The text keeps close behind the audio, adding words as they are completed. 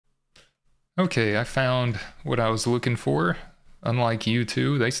Okay, I found what I was looking for. Unlike you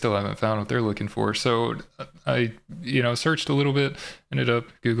two, they still haven't found what they're looking for. So I, searched a little bit, ended up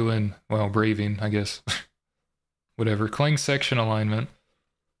Googling, well, braving, I guess, whatever, Clang section alignment.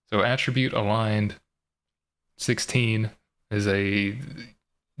 So attribute aligned 16 is a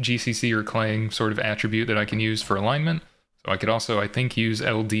GCC or Clang sort of attribute that I can use for alignment. So I could also, I think, use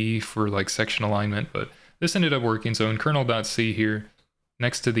LD for like section alignment, but this ended up working. So in kernel.c here,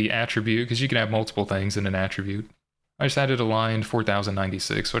 next to the attribute, because you can have multiple things in an attribute, I just added aligned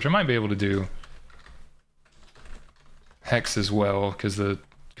 4096, which I might be able to do hex as well, because the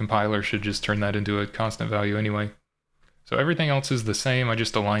compiler should just turn that into a constant value anyway. So everything else is the same, I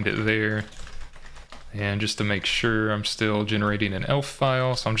just aligned it there. And just to make sure, I'm still generating an elf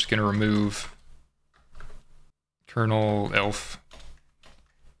file, so I'm just going to remove kernel elf.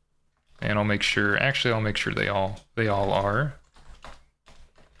 And I'll make sure, actually I'll make sure they all are.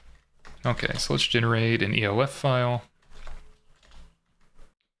 Okay, so let's generate an ELF file.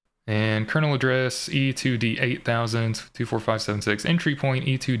 And kernel address E2D8000-24576, entry point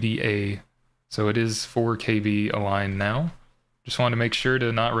E2DA. So it is 4 KB aligned now. Just wanted to make sure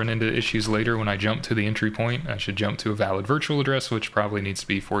to not run into issues later when I jump to the entry point. I should jump to a valid virtual address, which probably needs to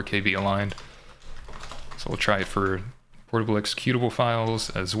be 4 KB aligned. So we'll try it for portable executable files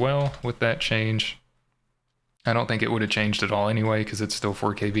as well with that change. I don't think it would have changed at all anyway, because it's still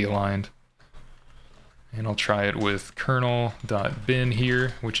 4 KB aligned. And I'll try it with kernel.bin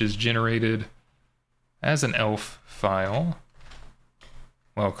here, which is generated as an elf file.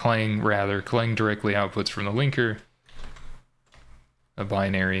 Well, Clang directly outputs from the linker a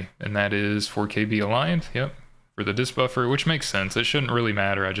binary, and that is 4 KB aligned, yep, for the disk buffer, which makes sense. It shouldn't really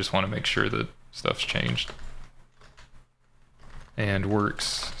matter, I just want to make sure that stuff's changed. And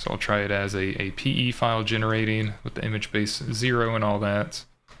works, so I'll try it as a PE file generating with the image base 0 and all that.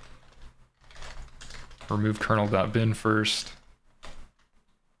 Remove kernel.bin first.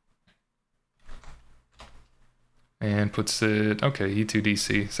 And puts it, okay,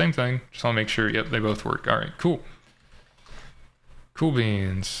 E2DC, same thing. Just want to make sure, yep, they both work. All right, cool. Cool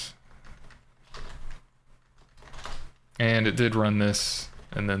beans. And it did run this,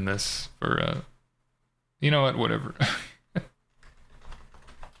 and then this for, you know what, whatever.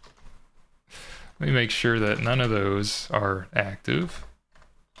 Let me make sure that none of those are active.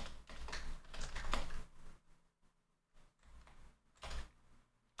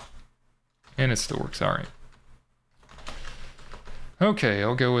 And it still works, all right. Okay,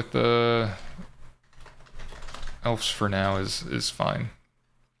 I'll go with the elves for now is fine.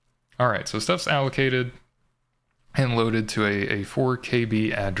 All right, so stuff's allocated and loaded to a 4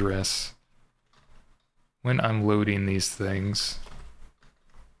 KB address when I'm loading these things.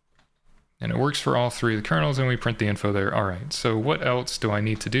 And it works for all three of the kernels, and we print the info there. All right, so what else do I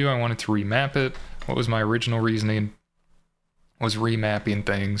need to do? I wanted to remap it. What was my original reasoning? Was remapping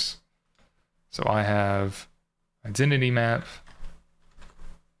things. So I have identity map,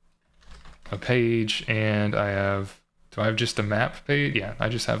 a page, and I have, do I have just a map page? Yeah, I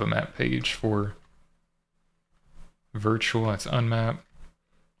just have a map page for virtual, that's unmap.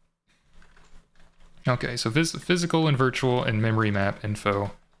 Okay, so physical and virtual and memory map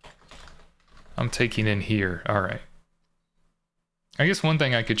info. I'm taking in here, all right. I guess one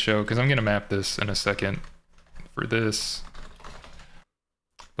thing I could show, because I'm gonna map this in a second for this.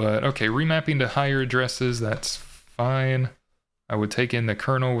 But okay, remapping to higher addresses, that's fine. I would take in the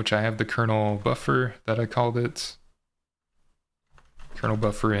kernel, which I have the kernel buffer that I called it. Kernel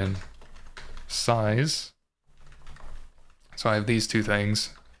buffer in size. So I have these two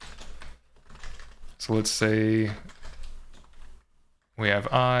things. So let's say we have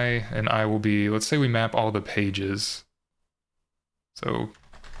I, and I will be, let's say we map all the pages. So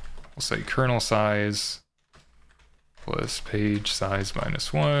we'll say kernel size plus page size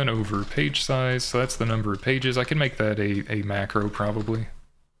 -1 over page size. So that's the number of pages. I can make that a macro probably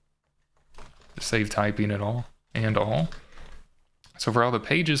to save typing at all and all. So for all the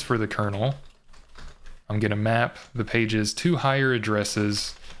pages for the kernel, I'm going to map the pages to higher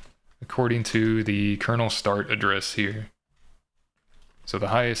addresses according to the kernel start address here. So the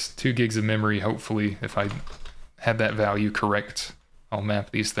highest 2 gigs of memory, hopefully, if I had that value correct, I'll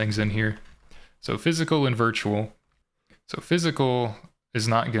map these things in here. So physical and virtual. So physical is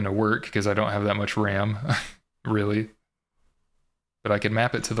not going to work because I don't have that much RAM, really. But I can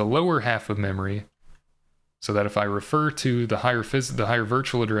map it to the lower half of memory so that if I refer to the higher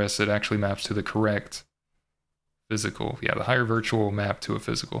virtual address, it actually maps to the correct physical. Yeah, the higher virtual map to a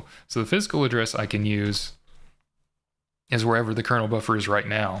physical. So the physical address I can use is wherever the kernel buffer is right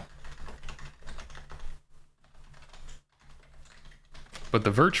now. But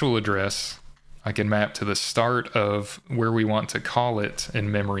the virtual address I can map to the start of where we want to call it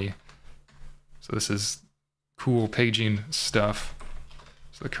in memory. So this is cool paging stuff.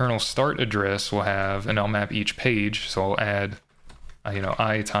 So the kernel start address will have, and I'll map each page, so I'll add,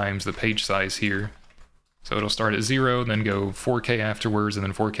 I times the page size here. So it'll start at 0, then go 4K afterwards, and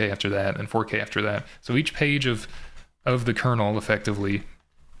then 4K after that, and 4K after that. So each page of the kernel, effectively,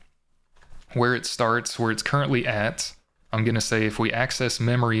 where it starts, where it's currently at, I'm going to say if we access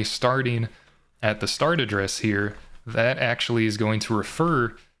memory starting at the start address here, that actually is going to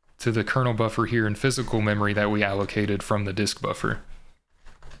refer to the kernel buffer here in physical memory that we allocated from the disk buffer.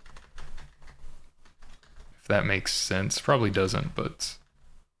 If that makes sense. Probably doesn't, but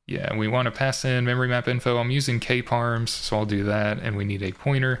yeah, we want to pass in memory map info. I'm using kparms, so I'll do that, and we need a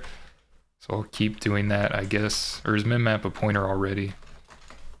pointer. So I'll keep doing that, I guess. Or is memmap a pointer already?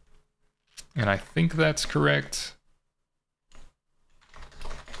 And I think that's correct.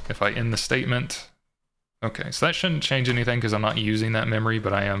 If I end the statement. Okay, so that shouldn't change anything because I'm not using that memory,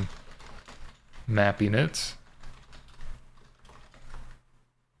 but I am mapping it.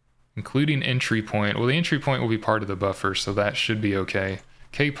 Including entry point. Well, the entry point will be part of the buffer, so that should be okay.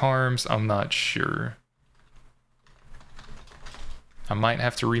 Kparms, I'm not sure. I might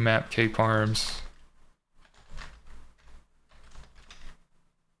have to remap kparms.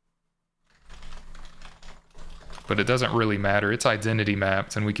 But it doesn't really matter. It's identity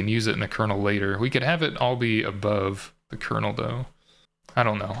mapped, and we can use it in the kernel later. We could have it all be above the kernel, though. I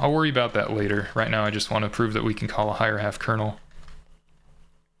don't know. I'll worry about that later. Right now, I just want to prove that we can call a higher half kernel.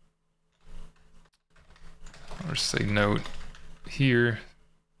 I'll just say note here.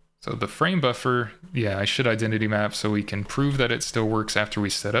 So the frame buffer, yeah, I should identity map so we can prove that it still works after we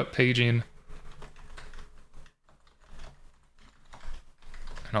set up paging.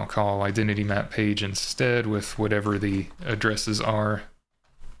 And I'll call identity map page instead with whatever the addresses are,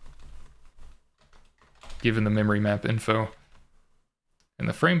 given the memory map info. And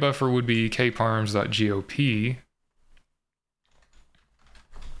the frame buffer would be kparms.gop.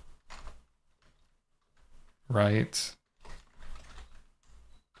 Right.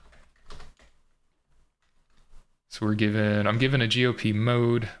 So I'm given a GOP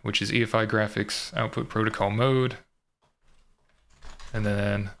mode, which is EFI graphics output protocol mode. And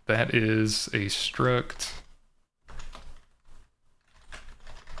then that is a struct.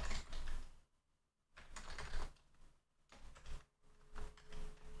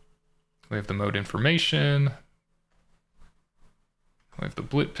 We have the mode information. We have the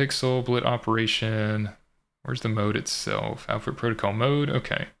blit pixel, blit operation. Where's the mode itself? Output protocol mode,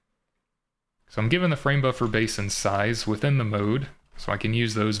 okay. So I'm given the frame buffer base and size within the mode, so I can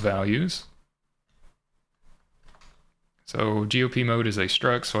use those values. So GOP mode is a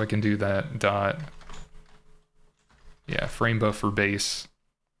struct, so I can do that dot, yeah, frame buffer base.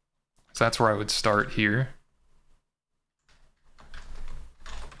 So that's where I would start here.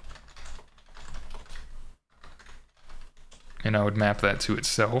 And I would map that to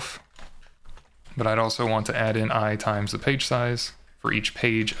itself. But I'd also want to add in I times the page size for each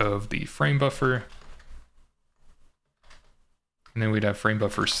page of the frame buffer. And then we'd have frame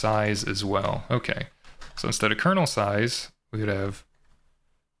buffer size as well. Okay. So instead of kernel size, we would have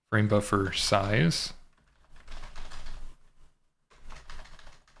frame buffer size.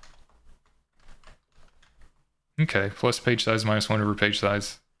 Okay, plus page size minus 1 over page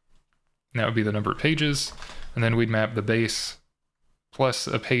size. And that would be the number of pages. And then we'd map the base plus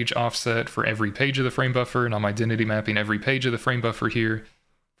a page offset for every page of the frame buffer. And I'm identity mapping every page of the frame buffer here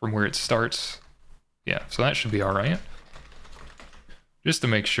from where it starts. Yeah, so that should be all right. Just to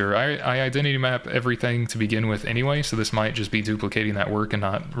make sure, I identity map everything to begin with anyway, so this might just be duplicating that work and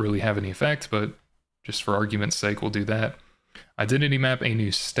not really have any effect, but just for argument's sake, we'll do that. Identity map a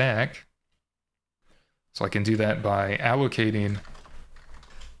new stack. So I can do that by allocating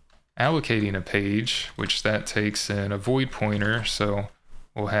a page, which that takes in a void pointer, so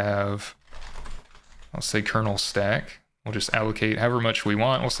we'll have, I'll say kernel stack. We'll just allocate however much we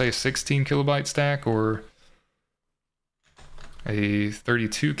want. We'll say a 16 kilobyte stack or a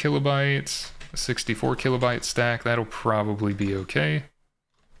 32 kilobytes, a 64 kilobyte stack. That'll probably be okay.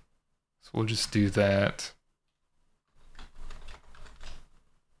 So we'll just do that.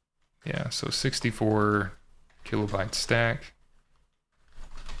 Yeah, so 64 kilobyte stack.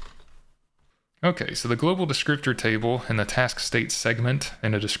 Okay, so the global descriptor table and the task state segment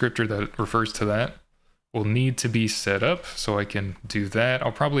and a descriptor that refers to that will need to be set up, so I can do that.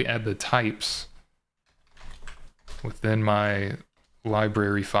 I'll probably add the types within my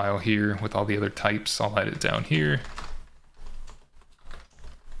library file here with all the other types. I'll add it down here.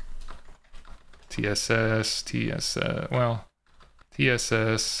 TSS, TSS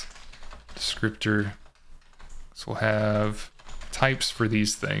descriptor. So we'll have types for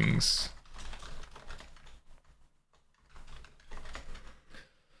these things.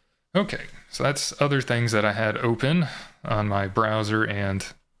 Okay, so that's other things that I had open on my browser, and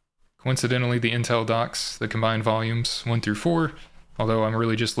coincidentally the Intel docs, the combined volumes 1 through 4, although I'm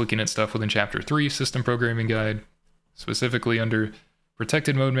really just looking at stuff within Chapter 3, System Programming Guide, specifically under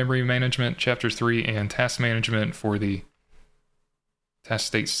Protected Mode Memory Management, Chapter 3, and Task Management for the task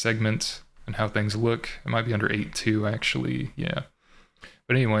state segment and how things look. It might be under 8.2 actually, yeah.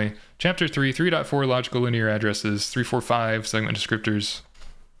 But anyway, Chapter 3, 3.4 Logical Linear Addresses, 3.4.5 Segment Descriptors.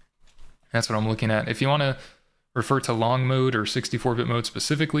 That's what I'm looking at. If you want to refer to long mode or 64-bit mode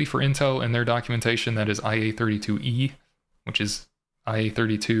specifically for Intel in their documentation, that is IA32E, which is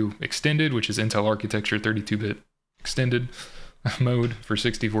IA32 extended, which is Intel architecture 32-bit extended mode for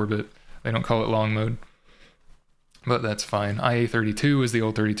 64-bit. They don't call it long mode, but that's fine. IA32 is the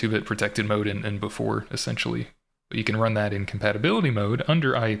old 32-bit protected mode and before, essentially. But you can run that in compatibility mode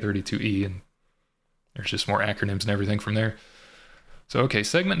under IA32E, and there's just more acronyms and everything from there. So, okay,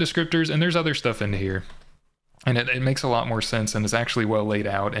 segment descriptors, and there's other stuff in here. And it makes a lot more sense and is actually well laid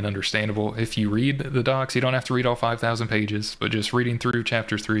out and understandable. If you read the docs, you don't have to read all 5,000 pages, but just reading through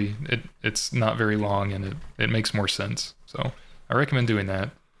Chapter 3, it's not very long and it makes more sense. So I recommend doing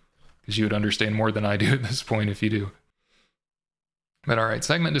that, because you would understand more than I do at this point if you do. But all right,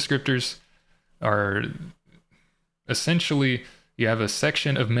 segment descriptors are essentially, you have a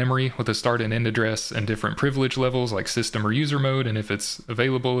section of memory with a start and end address and different privilege levels like system or user mode, and if it's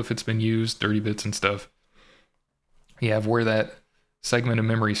available, if it's been used, dirty bits and stuff. You have where that segment of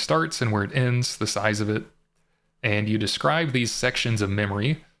memory starts and where it ends, the size of it, and you describe these sections of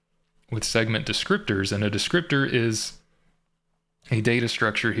memory with segment descriptors, and a descriptor is a data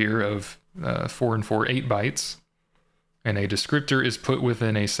structure here of 4 and 4, 8 bytes, and a descriptor is put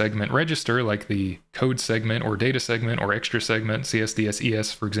within a segment register like the code segment or data segment or extra segment,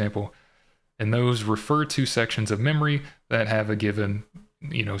 CSDS-ES for example, and those refer to sections of memory that have a given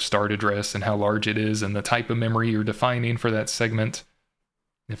start address and how large it is and the type of memory you're defining for that segment.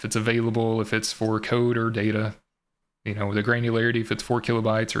 If it's available, if it's for code or data, the granularity, if it's 4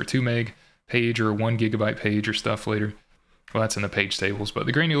 kilobytes or a 2 meg page or a 1 gigabyte page or stuff later. Well, that's in the page tables, but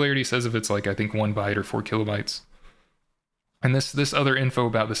the granularity says if it's like, I think 1 byte or 4 kilobytes. And this other info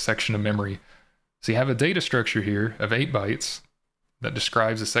about this section of memory. So you have a data structure here of 8 bytes that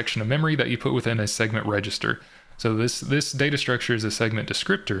describes a section of memory that you put within a segment register. So this data structure is a segment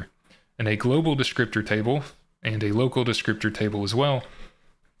descriptor, and a global descriptor table and a local descriptor table as well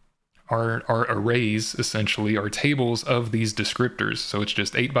are arrays, essentially, are tables of these descriptors. So it's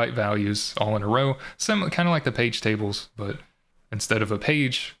just 8-byte values all in a row, kind of like the page tables, but instead of a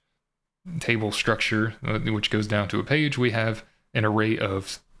page table structure, which goes down to a page, we have an array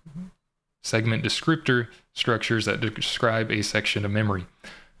of segment descriptor structures that describe a section of memory.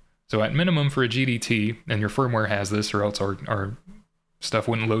 So at minimum for a GDT, and your firmware has this or else our stuff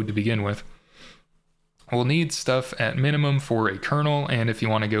wouldn't load to begin with, we'll need stuff at minimum for a kernel, and if you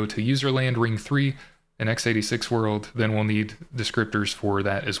want to go to userland ring 3 in x86 world, then we'll need descriptors for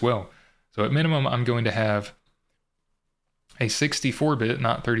that as well. So at minimum, I'm going to have a 64-bit,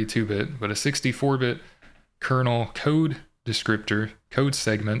 not 32-bit, but a 64-bit kernel code descriptor, code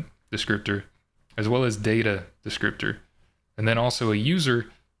segment descriptor, as well as data descriptor, and then also a user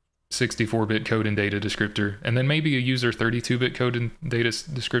 64-bit code and data descriptor, and then maybe a user 32-bit code and data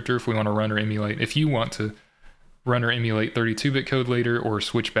descriptor if we want to run or emulate. If you want to run or emulate 32-bit code later or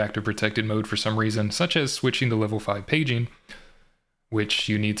switch back to protected mode for some reason, such as switching to level 5 paging, which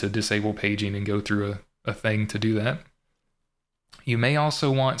you need to disable paging and go through a thing to do that. You may also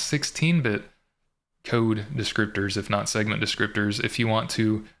want 16-bit code descriptors, if not segment descriptors, if you want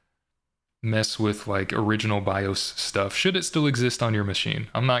to mess with like original BIOS stuff, should it still exist on your machine.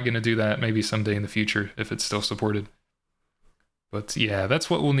 I'm not going to do that, maybe someday in the future if it's still supported. But yeah, that's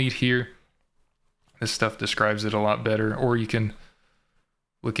what we'll need here. This stuff describes it a lot better, or you can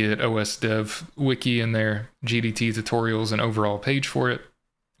look at OS Dev Wiki and their GDT tutorials and overall page for it,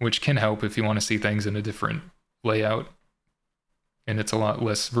 which can help if you want to see things in a different layout. And it's a lot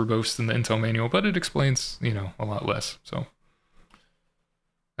less verbose than the Intel manual, but it explains, a lot less, so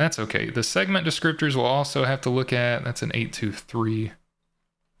that's okay. The segment descriptors we'll also have to look at. That's an 823.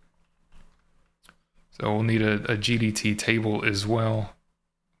 So we'll need a GDT table as well.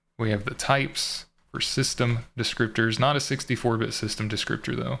 We have the types for system descriptors, not a 64-bit system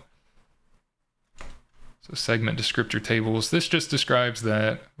descriptor though. So segment descriptor tables. This just describes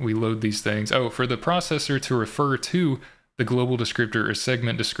that we load these things. Oh, for the processor to refer to the global descriptor or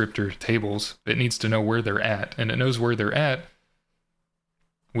segment descriptor tables, it needs to know where they're at, and it knows where they're at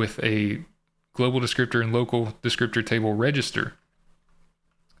with a global descriptor and local descriptor table register.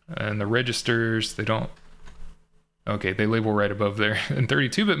 And the registers, they don't, okay, they label right above there. In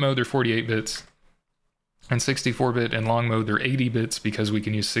 32-bit mode, they're 48 bits. And 64-bit and long mode, they're 80 bits because we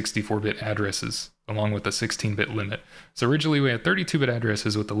can use 64-bit addresses along with the 16-bit limit. So originally we had 32-bit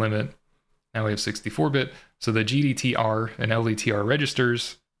addresses with the limit. Now we have 64-bit. So the GDTR and LDTR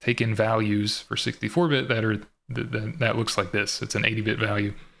registers take in values for 64-bit that looks like this. It's an 80-bit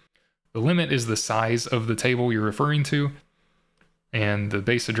value. The limit is the size of the table you're referring to, and the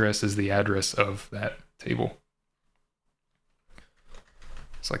base address is the address of that table.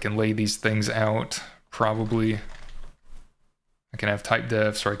 So I can lay these things out. Probably I can have type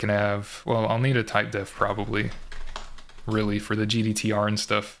defs, or I can have, well, I'll need a type def probably, really, for the GDTR and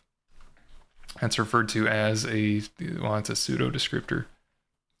stuff. That's referred to as a, well, it's a pseudo descriptor.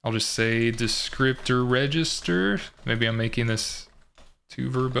 I'll just say descriptor register. Maybe I'm making this too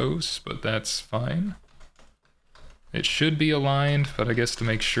verbose, but that's fine. It should be aligned, but I guess to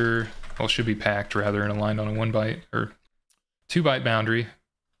make sure, well, it should be packed rather and aligned on a 1 byte or 2 byte boundary.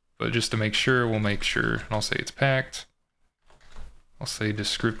 But just to make sure, we'll make sure, and I'll say it's packed. I'll say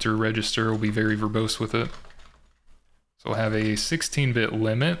descriptor register, we'll be very verbose with it. So we'll have a 16-bit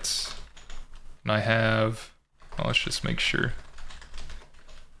limit, and I have, well, let's just make sure.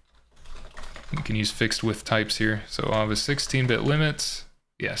 You can use fixed width types here. So I'll have a 16-bit limit,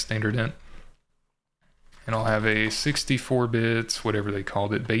 yeah, standard int. And I'll have a 64-bit, whatever they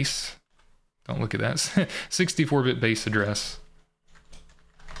called it, base. Don't look at that. 64-bit base address.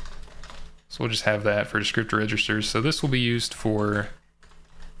 So we'll just have that for descriptor registers. So this will be used for,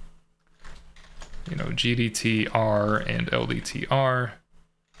 you know, GDTR and LDTR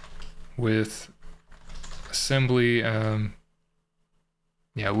with assembly, yeah,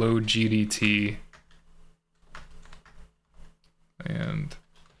 load GDT and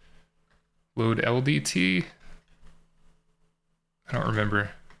load LDT. I don't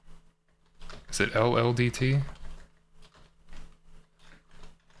remember. Is it LLDT?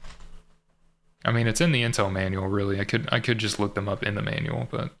 I mean, it's in the Intel manual, really. I could just look them up in the manual,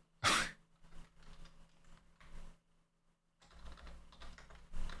 but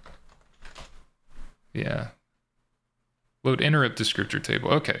yeah. Load interrupt descriptor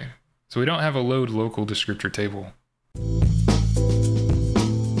table. Okay, so we don't have a load local descriptor table.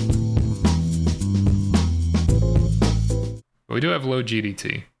 But we do have load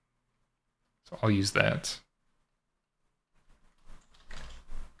GDT, so I'll use that.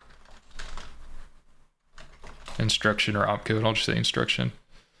 Instruction or opcode, I'll just say instruction.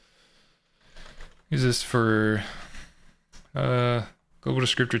 Use this for global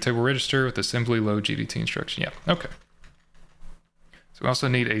descriptor table register with assembly load GDT instruction. Yeah, okay. So we also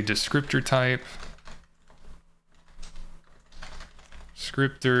need a descriptor type.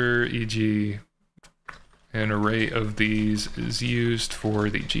 Descriptor, e.g. an array of these is used for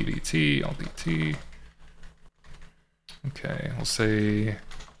the GDT, LDT. Okay, we'll say,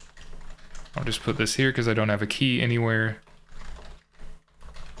 I'll just put this here because I don't have a key anywhere.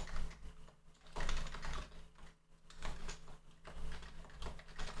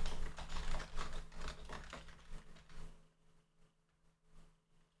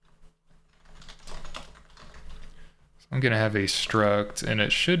 So I'm going to have a struct, and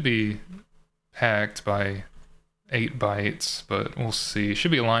it should be packed by 8 bytes, but we'll see. It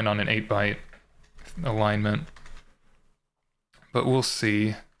should be aligned on an 8 byte alignment, but we'll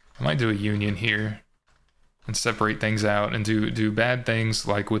see. I might do a union here and separate things out and do bad things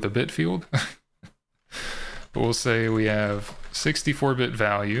like with a bit field. But we'll say we have 64-bit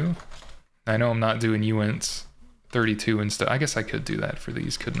value. I know I'm not doing uints 32 instead. I guess I could do that for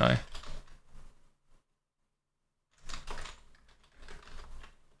these, couldn't I?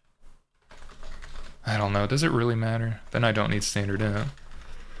 I don't know. Does it really matter? Then I don't need standard int.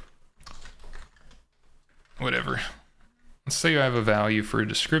 Whatever. Let's say I have a value for a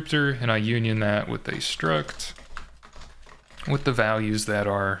descriptor and I union that with a struct with the values that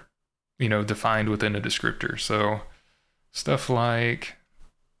are, you know, defined within a descriptor. So stuff like,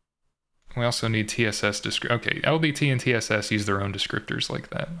 we also need TSS descriptor. Okay, LDT and TSS use their own descriptors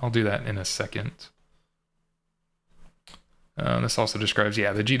like that. I'll do that in a second. This also describes,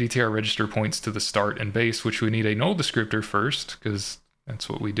 yeah, the GDTR register points to the start and base, which we need a null descriptor first, because that's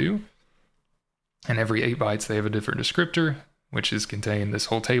what we do. And every 8 bytes, they have a different descriptor, which is contained. This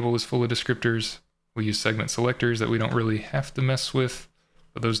whole table is full of descriptors. We use segment selectors that we don't really have to mess with,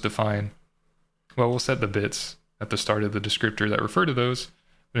 but those define, well, we'll set the bits at the start of the descriptor that refer to those.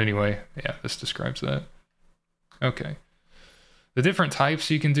 But anyway, yeah, this describes that. Okay. The different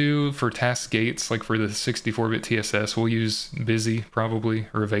types you can do for task gates, like for the 64-bit TSS, we'll use busy probably,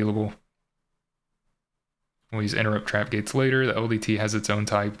 or available. We'll use interrupt trap gates later. The LDT has its own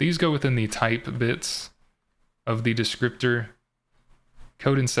type. These go within the type bits of the descriptor.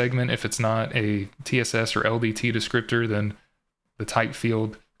 Code and segment, if it's not a TSS or LDT descriptor, then the type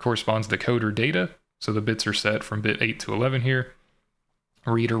field corresponds to code or data. So the bits are set from bit 8 to 11 here.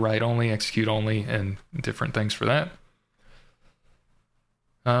 Read or write only, execute only, and different things for that.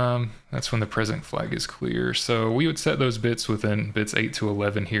 That's when the present flag is clear. So we would set those bits within bits 8 to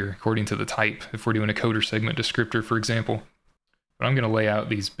 11 here, according to the type, if we're doing a code or segment descriptor, for example. But I'm going to lay out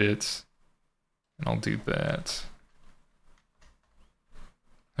these bits, and I'll do that.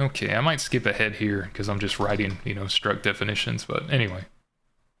 Okay, I might skip ahead here because I'm just writing, struct definitions, but anyway.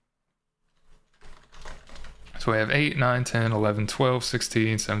 So we have 8, 9, 10, 11, 12,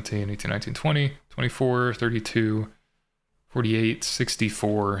 16, 17, 18, 19, 20, 24, 32, 48,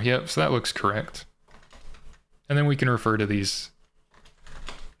 64. Yep, so that looks correct. And then we can refer to these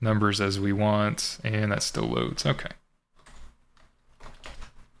numbers as we want, and that still loads. Okay.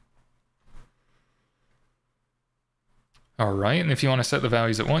 All right, and if you want to set the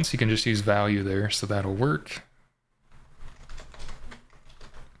values at once, you can just use value there, so that'll work.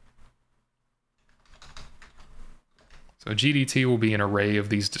 So GDT will be an array of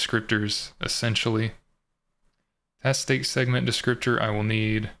these descriptors, essentially. Task state segment descriptor I will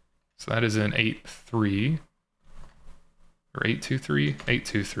need, so that is in 8.3, or 8.2.3,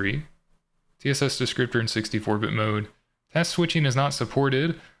 8.2.3. TSS descriptor in 64-bit mode. Task switching is not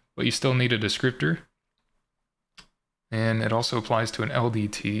supported, but you still need a descriptor. And it also applies to an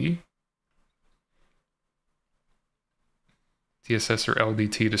LDT. TSS or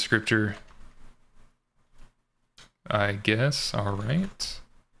LDT descriptor, I guess. All right.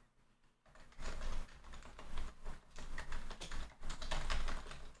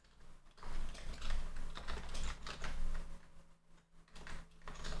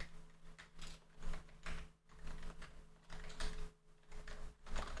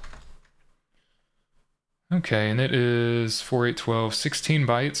 Okay, and it is 4, 8, 12, 16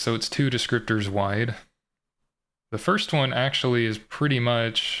 bytes, so it's 2 descriptors wide. The first one actually is pretty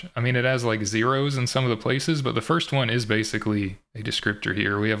much, it has like zeros in some of the places, but the first one is basically a descriptor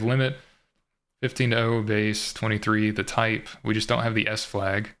here. We have limit 15 to 0, base 23, the type. We just don't have the S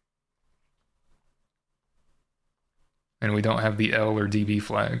flag. And we don't have the L or DB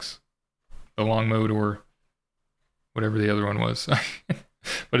flags. The long mode or whatever the other one was.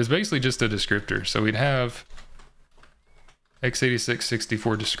 But it's basically just a descriptor. So we'd have x86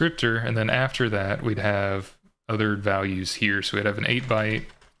 64 descriptor, and then after that we'd have other values here. So we'd have an 8-byte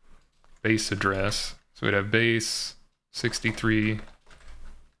base address. So we'd have base 63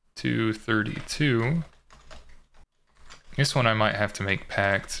 to 32. This one I might have to make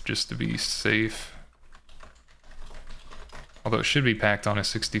packed just to be safe. Although it should be packed on a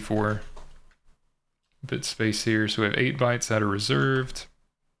 64-bit space here. So we have 8 bytes that are reserved.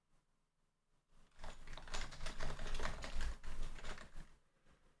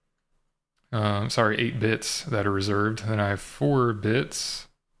 Sorry, 8 bits that are reserved. Then I have 4 bits.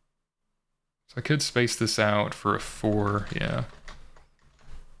 So I could space this out for a 4, yeah.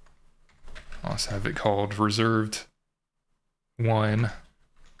 I'll just have it called reserved 1.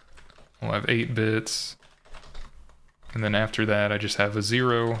 I'll have 8 bits. And then after that, I just have a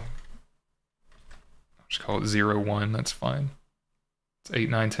 0. I'll just call it 0, 1, that's fine. It's 8,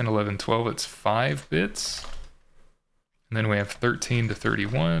 9, 10, 11, 12, it's 5 bits. And then we have 13 to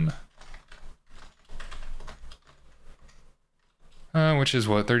 31. Which is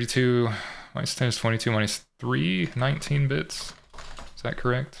what, 32 minus 10 is 22 minus 3, 19 bits. Is that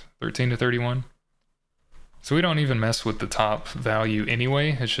correct? 13 to 31. So we don't even mess with the top value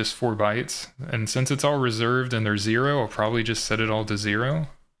anyway, it's just 4 bytes. And since it's all reserved and there's 0, I'll probably just set it all to 0.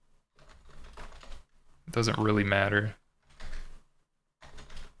 It doesn't really matter.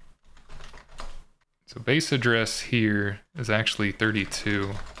 So base address here is actually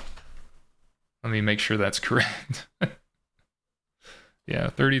 32. Let me make sure that's correct. Yeah,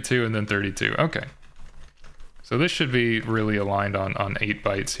 32 and then 32. Okay. So this should be really aligned on 8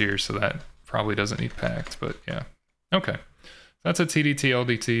 bytes here, so that probably doesn't need packed, but yeah. Okay. That's a TDT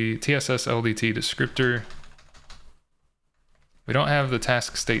LDT, TSS LDT descriptor. We don't have the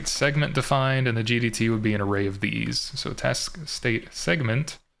task state segment defined, and the GDT would be an array of these. So task state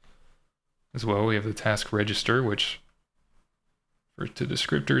segment as well. We have the task register, which refers to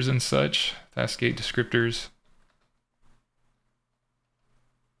descriptors and such, task gate descriptors.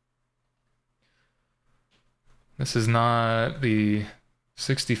 This is not the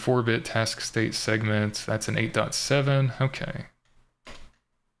 64-bit task state segment. That's an 8.7. Okay.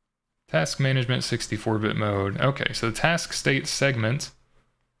 Task management 64-bit mode. Okay, so the task state segment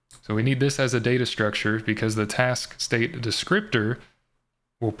So we need this as a data structure because the task state descriptor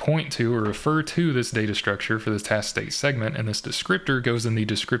will point to or refer to this data structure for this task state segment, and this descriptor goes in the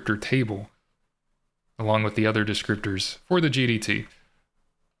descriptor table along with the other descriptors for the GDT.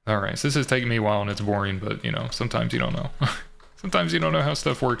 All right, so this is taking me a while and it's boring, but you know, sometimes you don't know. Sometimes you don't know how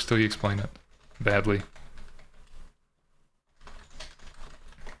stuff works till you explain it badly.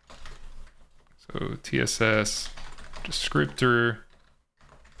 So TSS descriptor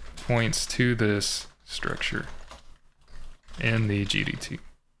points to this structure in the GDT.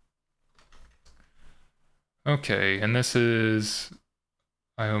 Okay, and this is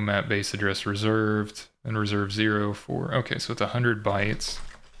IO map base address reserved and reserve 0 for, okay, so it's 100 bytes.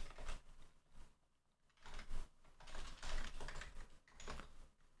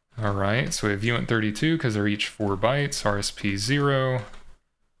 All right, so we have uint32 because they're each 4 bytes, RSP 0,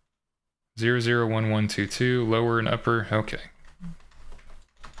 001122, lower and upper, okay.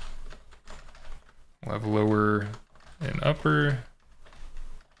 We'll have lower and upper.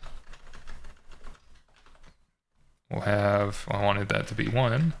 We'll have, well, I wanted that to be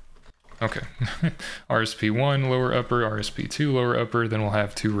 1. Okay, RSP1, lower upper, RSP2, lower upper, then we'll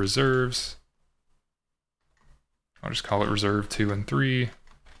have 2 reserves. I'll just call it reserve 2 and 3.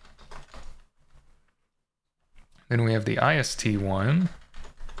 Then we have the IST1.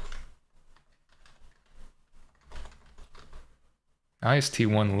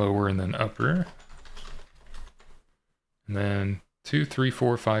 IST1 lower and then upper. And then 2, 3,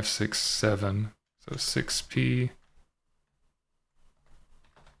 4, 5, 6, 7. So 6P.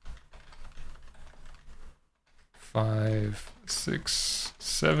 5, 6,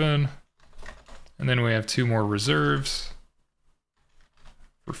 7. And then we have 2 more reserves.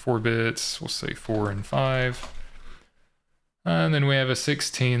 For 4 bits, we'll say 4 and 5. And then we have a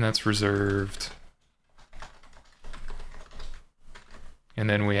 16 that's reserved. And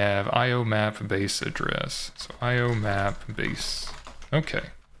then we have IO map base address. So IO map base. Okay.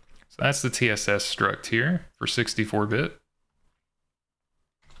 So that's the TSS struct here for 64-bit.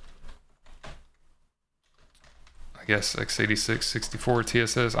 I guess x86, 64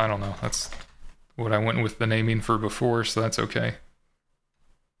 TSS. I don't know. That's what I went with the naming for before, so that's okay.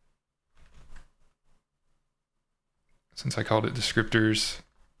 Since I called it descriptors.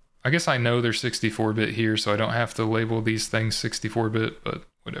 I guess I know they're 64-bit here, so I don't have to label these things 64-bit, but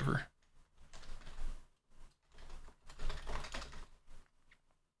whatever.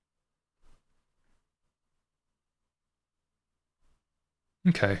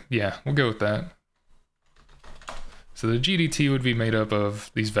 Okay, yeah, we'll go with that. So the GDT would be made up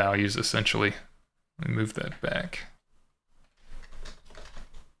of these values, essentially. Let me move that back.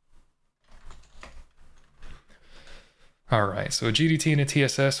 All right, so a GDT and a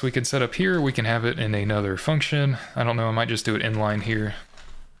TSS we can set up here. We can have it in another function. I don't know, I might just do it inline here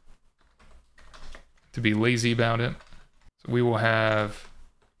to be lazy about it. So we will have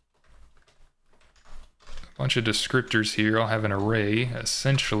a bunch of descriptors here. I'll have an array,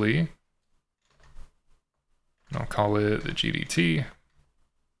 essentially. And I'll call it the GDT.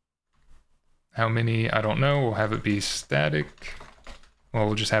 How many, I don't know. We'll have it be static. Well,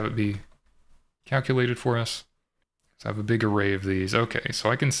 we'll just have it be calculated for us. So I have a big array of these. Okay, so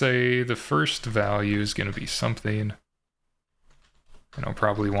I can say the first value is going to be something. And I'll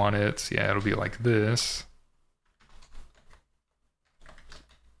probably want it, yeah, it'll be like this.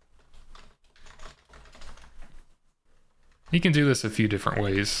 You can do this a few different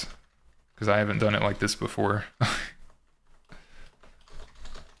ways, because I haven't done it like this before.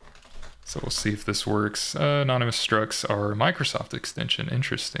 So we'll see if this works. Anonymous structs are Microsoft extension.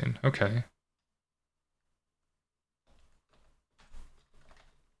 Interesting. Okay.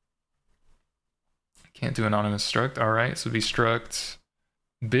 Can't do anonymous struct. All right, so it'd be struct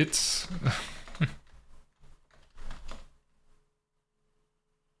bits.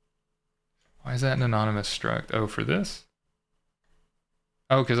 Why is that an anonymous struct? Oh, for this?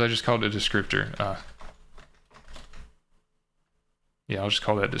 Oh, because I just called it a descriptor. Yeah, I'll just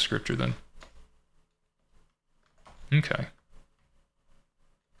call that descriptor then. Okay.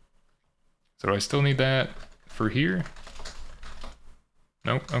 So do I still need that for here?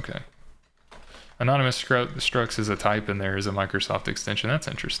 Nope, okay. Anonymous structs is a type in there as a Microsoft extension. That's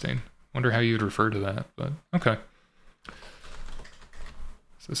interesting. Wonder how you would refer to that, but okay.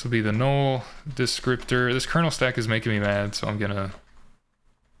 So this will be the null descriptor. This kernel stack is making me mad, so I'm gonna...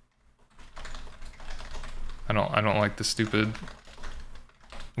 I don't like the stupid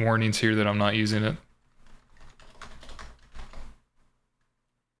warnings here that I'm not using it.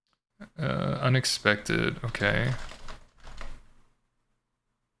 Unexpected, okay.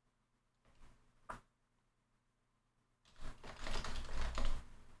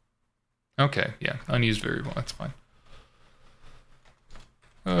 Okay, yeah, unused variable, that's fine.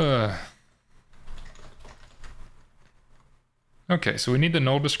 Okay, so we need the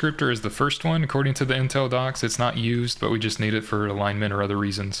null descriptor as the first one. According to the Intel docs, it's not used, but we just need it for alignment or other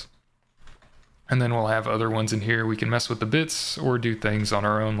reasons. And then we'll have other ones in here. We can mess with the bits or do things on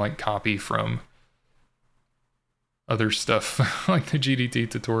our own, like copy from other stuff, like the GDT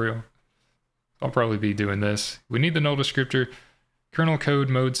tutorial. I'll probably be doing this. We need the null descriptor, kernel code,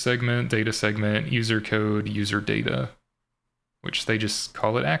 mode segment, data segment, user code, user data, which they just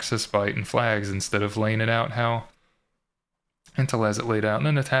call it access byte and flags instead of laying it out how Intel has it laid out. And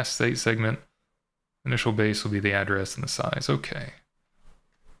then the task state segment, initial base will be the address and the size. Okay.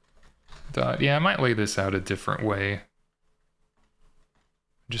 Yeah, I might lay this out a different way.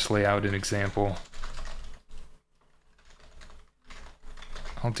 Just lay out an example.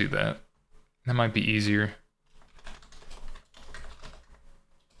 I'll do that. That might be easier.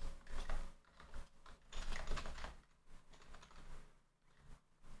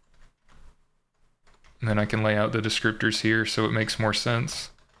 And then I can lay out the descriptors here so it makes more sense.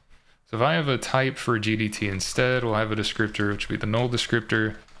 So if I have a type for GDT instead, we'll have a descriptor, which will be the null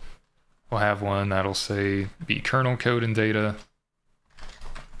descriptor. We'll have one that'll say be kernel code and data.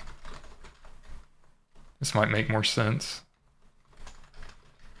 This might make more sense.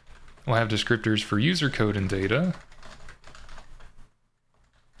 We'll have descriptors for user code and data.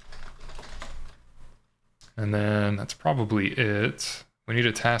 And then that's probably it. We need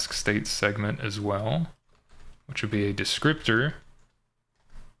a task state segment as well, which would be a descriptor.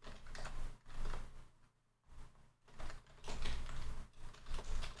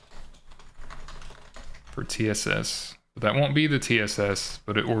 For TSS. But that won't be the TSS,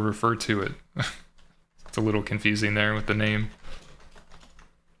 but it will refer to it. It's a little confusing there with the name.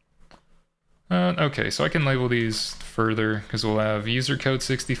 Okay, so I can label these further because we'll have user code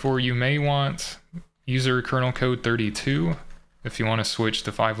 64. You may want user kernel code 32 if you want to switch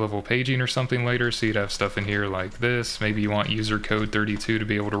to 5-level paging or something later, so you'd have stuff in here like this. Maybe you want user code 32 to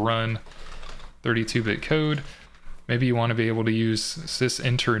be able to run 32-bit code. Maybe you want to be able to use sys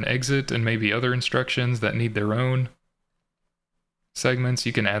enter and exit and maybe other instructions that need their own segments.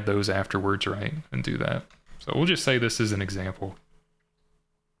 You can add those afterwards, right, and do that. So we'll just say this is an example.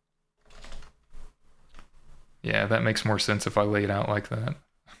 Yeah, that makes more sense if I lay it out like that.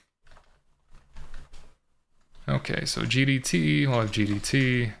 Okay, so GDT, we'll have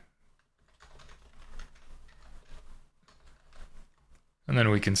GDT. And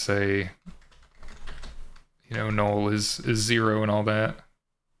then we can say, you know, null is 0 and all that.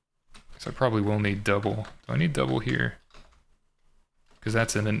 So I probably will need double. Do I need double here? Because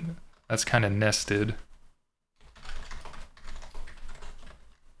that's kind of nested.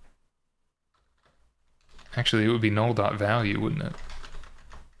 Actually, it would be null.value, wouldn't it?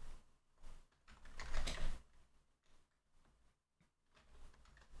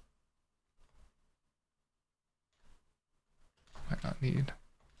 Might not need.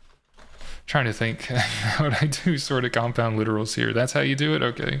 Trying to think how would I do sort of compound literals here. That's how you do it?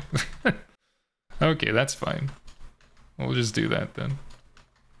 Okay. Okay, that's fine. We'll just do that then.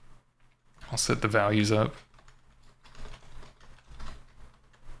 I'll set the values up.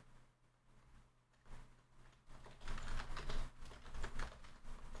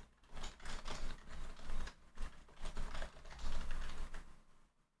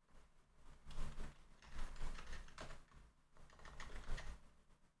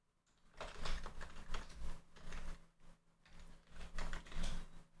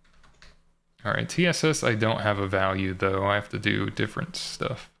 All right, TSS, I don't have a value though. I have to do different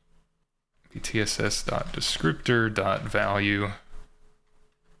stuff. Be TSS.descriptor.value.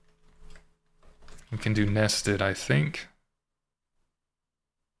 We can do nested, I think.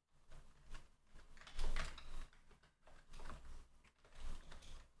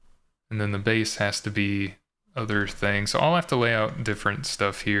 And then the base has to be other things. So I'll have to lay out different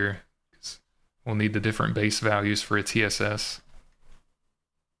stuff here. We'll need the different base values for a TSS.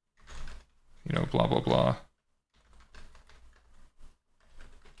 You know, blah, blah, blah.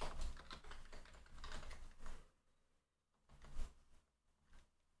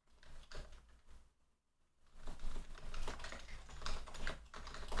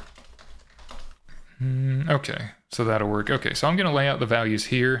 Okay, so that'll work. Okay, so I'm going to lay out the values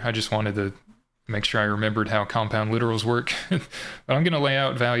here. I just wanted to make sure I remembered how compound literals work. But I'm going to lay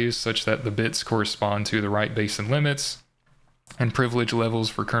out values such that the bits correspond to the right base and limits, and privilege levels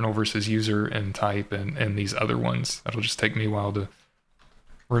for kernel versus user and type and these other ones. That'll just take me a while to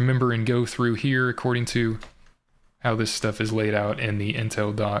remember and go through here according to how this stuff is laid out in the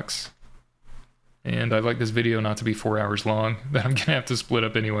Intel docs. And I'd like this video not to be 4 hours long, that I'm gonna have to split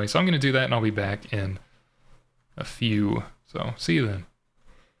up anyway. So I'm gonna do that and I'll be back in a few. So see you then.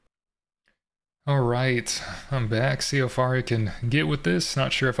 All right, I'm back. See how far I can get with this.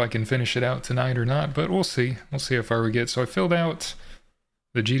 Not sure if I can finish it out tonight or not, but we'll see. We'll see how far we get. So I filled out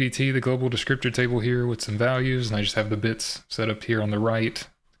the GDT, the Global Descriptor Table here with some values, and I just have the bits set up here on the right,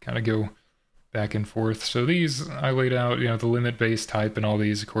 kind of go back and forth. So these I laid out, you know, the limit, base, type, and all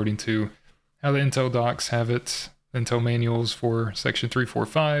these according to how the Intel docs have it. Intel manuals for section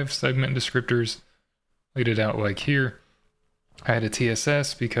 345, segment descriptors, laid it out like here. I had a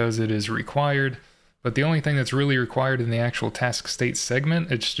TSS because it is required, but the only thing that's really required in the actual task state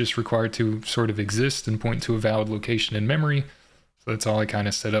segment, it's just required to sort of exist and point to a valid location in memory. So that's all I kind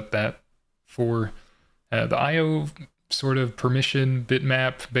of set up that for. The IO sort of permission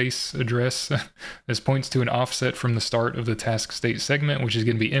bitmap base address, this points to an offset from the start of the task state segment, which is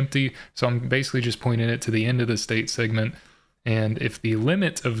going to be empty. So I'm basically just pointing it to the end of the state segment. And if the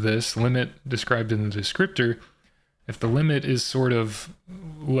limit of this, limit described in the descriptor, if the limit is sort of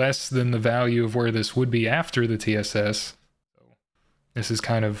less than the value of where this would be after the TSS, this is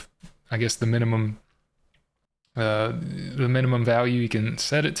kind of, I guess, the minimum value you can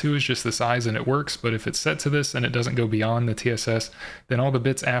set it to is just the size and it works. But if it's set to this and it doesn't go beyond the TSS, then all the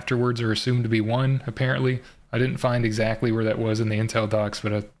bits afterwards are assumed to be 1, apparently. I didn't find exactly where that was in the Intel docs,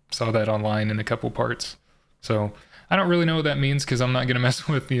 but I saw that online in a couple parts. So I don't really know what that means because I'm not going to mess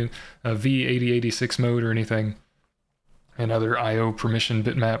with the V8086 mode or anything. And other IO permission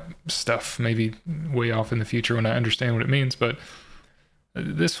bitmap stuff, maybe way off in the future when I understand what it means, but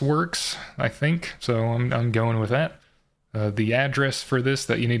this works, I think, so I'm going with that. The address for this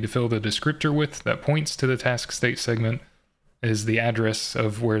that you need to fill the descriptor with that points to the task state segment is the address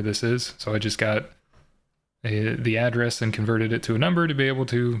of where this is. So I just got the address and converted it to a number to be able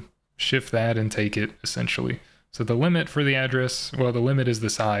to shift that and take it, essentially. So the limit for the address, well, the limit is the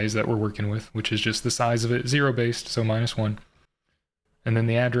size that we're working with, which is just the size of it, 0 based, so -1. And then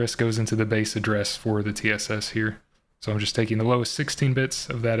the address goes into the base address for the TSS here. So I'm just taking the lowest 16 bits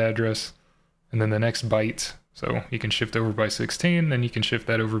of that address, and then the next byte. So you can shift over by 16, then you can shift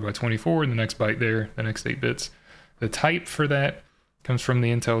that over by 24, and the next byte there, the next 8 bits. The type for that comes from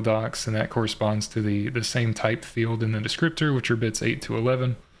the Intel docs, and that corresponds to the same type field in the descriptor, which are bits 8 to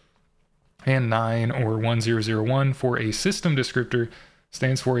 11. And 9 or 1001 for a system descriptor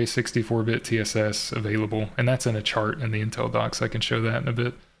stands for a 64-bit TSS available, and that's in a chart in the Intel docs. I can show that in a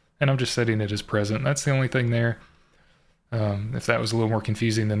bit, and I'm just setting it as present. That's the only thing there. If that was a little more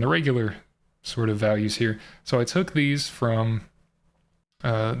confusing than the regular sort of values here. So I took these from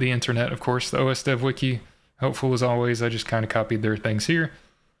the internet, of course, the OS-dev wiki. Helpful as always. I just kind of copied their things here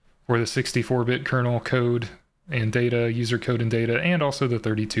for the 64-bit kernel code and data, user code and data, and also the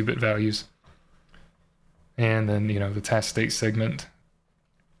 32-bit values. And then, you know, the task state segment.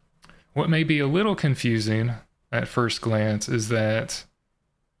 What may be a little confusing at first glance is that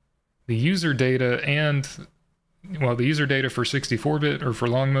the user data and, well, the user data for 64-bit or for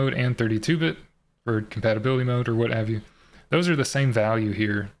long mode and 32-bit for compatibility mode or what have you, those are the same value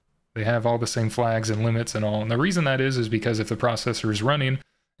here. They have all the same flags and limits and all. And the reason that is because if the processor is running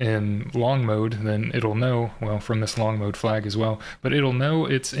in long mode, then it'll know, well, from this long mode flag as well, but it'll know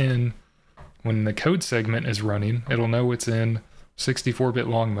it's in, when the code segment is running, it'll know it's in 64-bit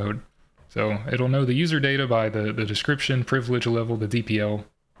long mode. So it'll know the user data by the description, privilege level, the DPL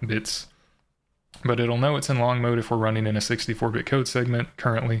bits, but it'll know it's in long mode if we're running in a 64-bit code segment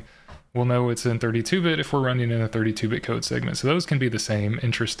currently. We'll know it's in 32-bit if we're running in a 32-bit code segment. So those can be the same,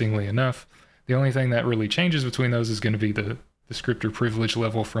 interestingly enough. The only thing that really changes between those is going to be the descriptor privilege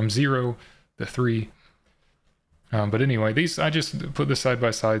level from 0 to 3. But anyway, these, I just put this side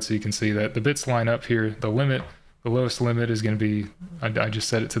by side so you can see that the bits line up here. The limit, the lowest limit is going to be, I just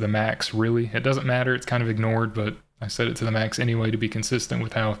set it to the max, really. It doesn't matter, it's kind of ignored, but I set it to the max anyway to be consistent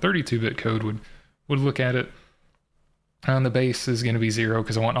with how 32-bit code would look at it. And the base is going to be 0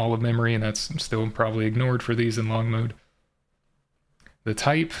 because I want all of memory, and that's still probably ignored for these in long mode. The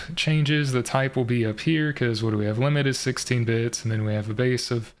type changes. The type will be up here because what do we have? Limit is 16 bits, and then we have a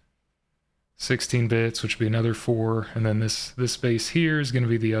base of 16 bits, which would be another 4, and then this base here is going to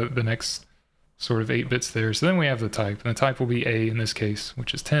be the next sort of 8 bits there. So then we have the type, and the type will be A in this case,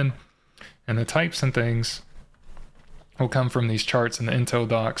 which is 10. And the types and things will come from these charts in the Intel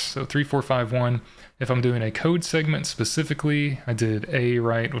docs. So 3451, if I'm doing a code segment specifically, I did A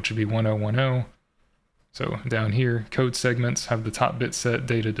right, which would be 1010. So down here, code segments have the top bit set,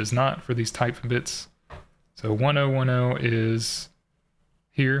 data does not for these type bits. So 1010 is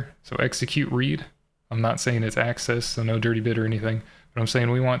here, so execute read. I'm not saying it's access, so no dirty bit or anything, But I'm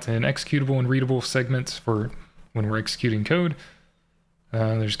saying we want an executable and readable segments for when we're executing code.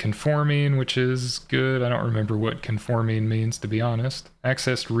 There's conforming, which is good. I don't remember what conforming means, to be honest.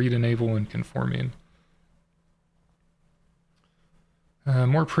 Accessed, read, enable, and conforming.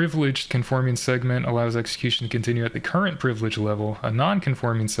 More privileged conforming segment allows execution to continue at the current privilege level. A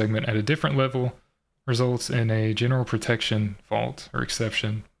non-conforming segment at a different level results in a general protection fault or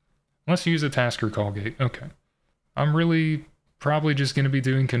exception. Unless you use a task or call gate. Okay. I'm really probably just going to be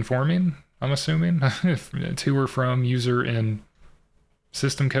doing conforming, I'm assuming. To or from user and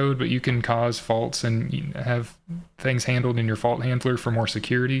system code, but you can cause faults and have things handled in your fault handler for more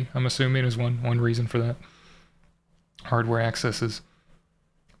security, I'm assuming, is one reason for that. Hardware accesses.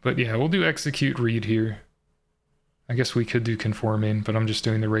 But yeah, we'll do execute read here. I guess we could do conforming, but I'm just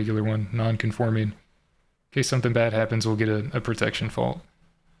doing the regular one, non-conforming. In case something bad happens, we'll get a protection fault.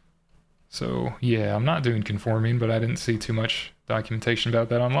 So yeah, I'm not doing conforming, but I didn't see too much documentation about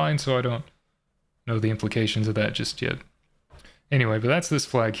that online, so I don't know the implications of that just yet. Anyway, but that's this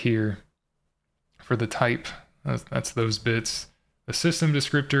flag here for the type. That's those bits. The system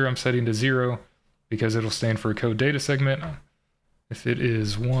descriptor I'm setting to 0 because it'll stand for a code data segment. If it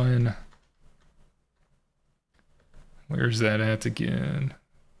is 1, where's that at again?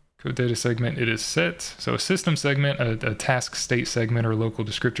 Code data segment, it is set. So a system segment, a task state segment or local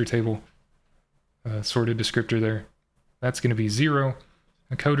descriptor table, sorted descriptor there. That's going to be 0.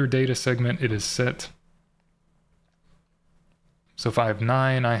 A coder data segment, it is set. So if I have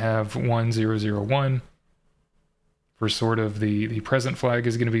 9, I have 1001. For sort of the present flag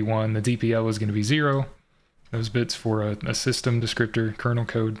is going to be 1, the DPL is going to be 0. Those bits for a system descriptor, kernel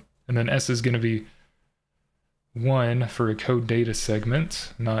code. And then S is going to be 1 for a code data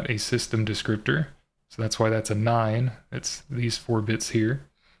segment, not a system descriptor. So that's why that's a 9. It's these 4 bits here.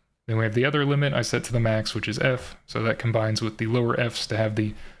 Then we have the other limit I set to the max, which is F. So that combines with the lower Fs to have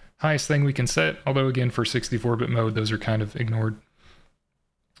the highest thing we can set. Although again, for 64-bit mode, those are kind of ignored,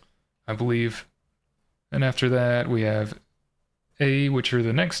 I believe. And after that, we have A, which are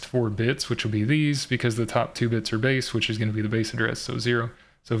the next 4 bits, which will be these, because the top 2 bits are base, which is going to be the base address, so 0.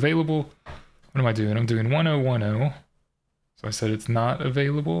 So available, what am I doing? I'm doing 1010. So I said it's not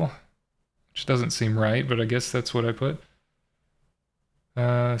available, which doesn't seem right, but I guess that's what I put.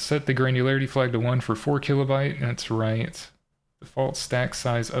 Set the granularity flag to 1 for 4 kilobyte, that's right. Default stack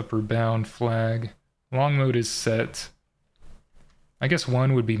size upper bound flag. Long mode is set. I guess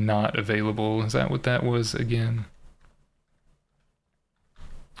 1 would be not available. Is that what that was again?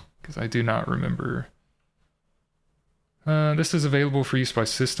 Because I do not remember. This is available for use by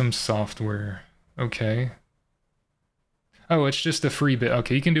system software. Okay. Oh, it's just a free bit.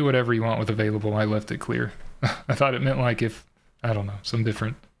 Okay, you can do whatever you want with available. I left it clear. I thought it meant like if, I don't know, some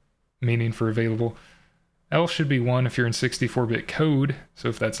different meaning for available. Else should be 1 if you're in 64-bit code. So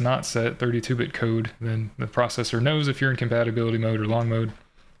if that's not set, 32-bit code, then the processor knows if you're in compatibility mode or long mode.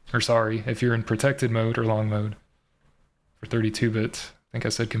 Or sorry, if you're in protected mode or long mode. For 32-bit. I think I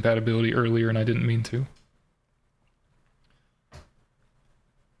said compatibility earlier and I didn't mean to.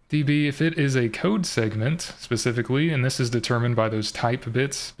 DB, if it is a code segment specifically, and this is determined by those type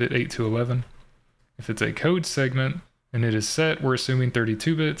bits, bit 8 to 11. If it's a code segment and it is set, we're assuming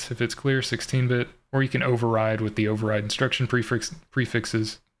 32 bits. If it's clear, 16-bit. Or you can override with the override instruction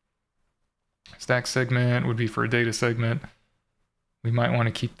prefixes. Stack segment would be for a data segment. We might want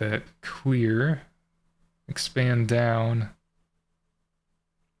to keep that clear. Expand down.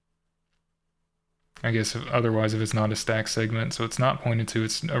 I guess otherwise if it's not a stack segment, so it's not pointed to,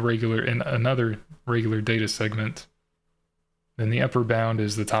 it's a regular and another regular data segment. Then the upper bound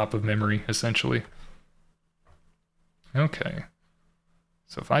is the top of memory, essentially. Okay.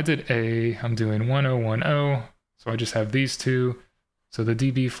 So if I did A, I'm doing 1010, so I just have these two. So the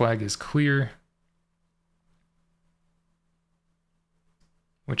DB flag is clear,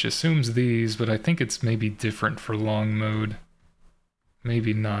 which assumes these, but I think it's maybe different for long mode.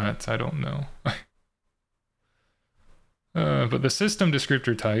 Maybe not, I don't know. But the system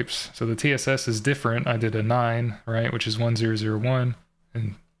descriptor types, so the TSS is different. I did a 9, right, which is 1001.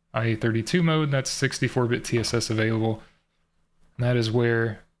 In IA32 mode, that's 64-bit TSS available. And that is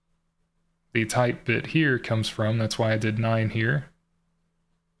where the type bit here comes from. That's why I did 9 here.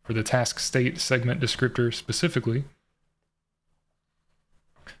 For the task state segment descriptor specifically.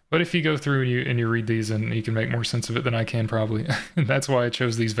 But if you go through and you read these, and you can make more sense of it than I can probably. That's why I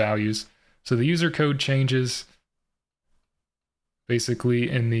chose these values. So the user code changes basically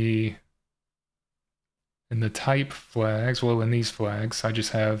in the type flags. Well, in these flags, I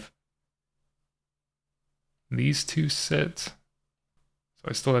just have these two set. So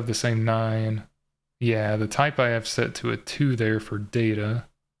I still have the same 9. Yeah, the type I have set to a 2 there for data.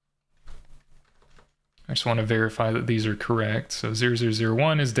 I just want to verify that these are correct. So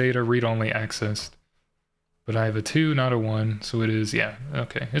 0001 is data, read-only accessed. But I have a 2, not a 1, so it is, yeah,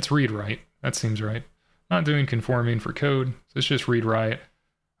 okay. It's read-write. That seems right. Not doing conforming for code, so it's just read-write.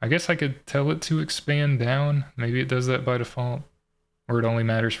 I guess I could tell it to expand down. Maybe it does that by default. Or it only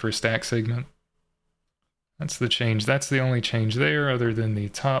matters for a stack segment. That's the change. That's the only change there other than the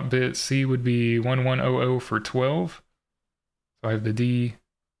top bit. C would be 1100 for 12. So I have the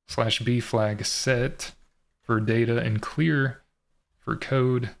D/B flag set for data and clear for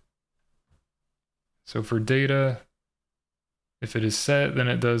code. So for data, if it is set, then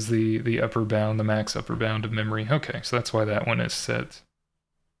it does the upper bound, the max upper bound of memory. Okay, so that's why that one is set.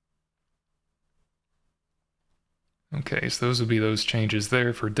 Okay, so those would be those changes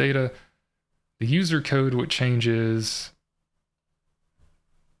there for data. The user code, what changes,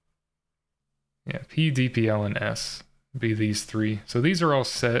 yeah, P, DPL, and S be these 3. So these are all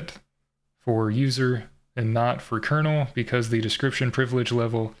set for user and not for kernel because the description privilege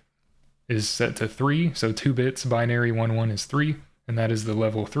level is set to 3. So 2 bits, binary 11 is 3, and that is the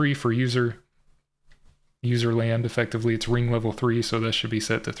level 3 for user. Userland, effectively, it's ring level 3, so that should be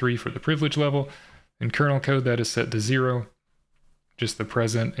set to 3 for the privilege level. In kernel code, that is set to 0. Just the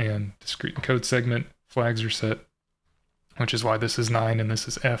present and discrete code segment flags are set, which is why this is 9 and this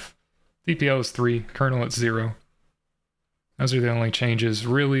is F. DPL is 3, kernel it's 0. Those are the only changes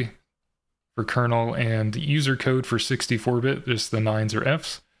really for kernel, and user code for 64-bit, just the 9s or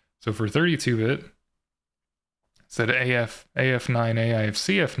Fs. So for 32-bit, instead of AF9A, I have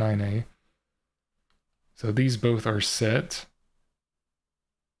CF9A. So these both are set.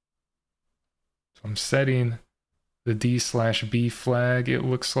 So I'm setting the D/B flag, it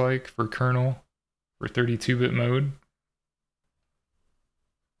looks like, for kernel for 32-bit mode.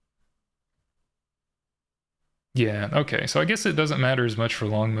 Yeah, okay, so I guess it doesn't matter as much for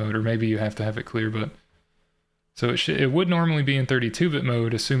long mode, or maybe you have to have it clear, but so it would normally be in 32-bit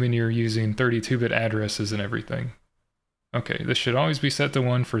mode, assuming you're using 32-bit addresses and everything. Okay, this should always be set to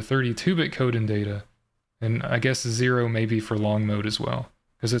 1 for 32-bit code and data, and I guess 0 maybe for long mode as well,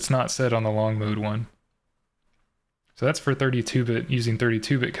 because it's not set on the long mode one. So that's for 32-bit, using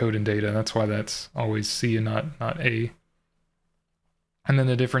 32-bit code and data. That's why that's always C and not A. And then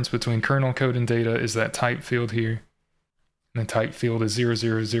the difference between kernel code and data is that type field here. And the type field is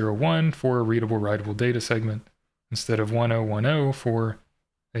 0001 for a readable writable data segment instead of 1010 for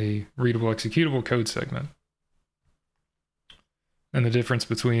a readable executable code segment. And the difference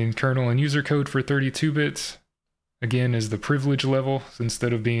between kernel and user code for 32 bits, again, is the privilege level. So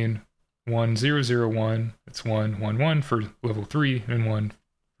instead of being 1001, it's 111 for level 3 and 1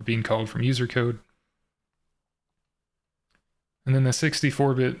 for being called from user code. And then the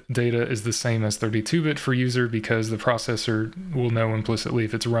 64-bit data is the same as 32-bit for user because the processor will know implicitly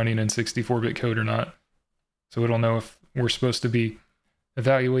if it's running in 64-bit code or not. So it'll know if we're supposed to be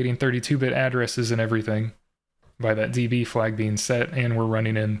evaluating 32-bit addresses and everything by that DB flag being set, and we're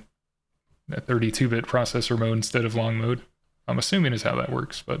running in that 32-bit processor mode instead of long mode. I'm assuming is how that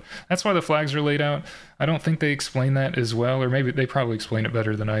works, but that's why the flags are laid out. I don't think they explain that as well, or maybe they probably explain it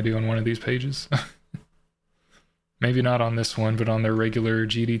better than I do on one of these pages. Maybe not on this one, but on their regular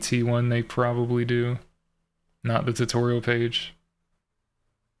GDT one they probably do. Not the tutorial page.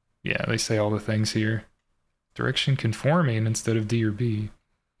 Yeah, they say all the things here. Direction conforming instead of D or B.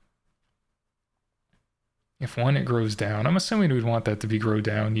 If one, it grows down. I'm assuming we'd want that to be grow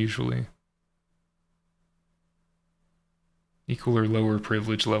down usually. Equal or lower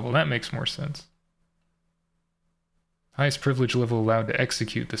privilege level. That makes more sense. Highest privilege level allowed to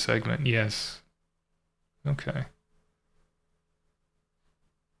execute the segment. Yes. Okay.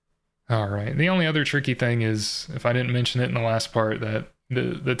 Alright, the only other tricky thing is, if I didn't mention it in the last part, that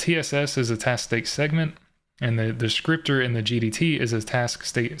the TSS is a task state segment, and the descriptor in the GDT is a task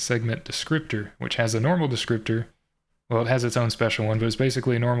state segment descriptor, which has a normal descriptor. Well, it has its own special one, but it's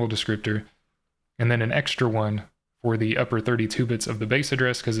basically a normal descriptor, and then an extra one for the upper 32 bits of the base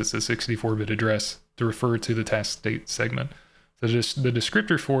address, because it's a 64-bit address, to refer to the task state segment. So just the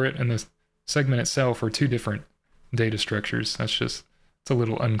descriptor for it and the segment itself are two different data structures. That's just, it's a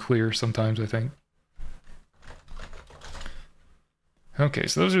little unclear sometimes, I think. Okay,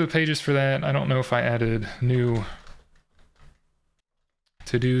 so those are the pages for that. I don't know if I added new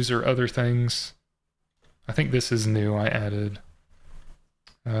to-dos or other things. I think this is new I added.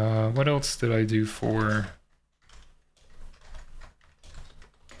 What else did I do for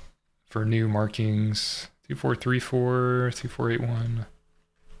new markings? 2434, 2481.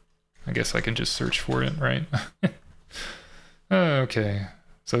 I guess I can just search for it, right? Okay,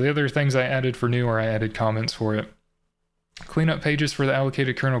 So the other things I added for new, or I added comments for it. Clean up pages for the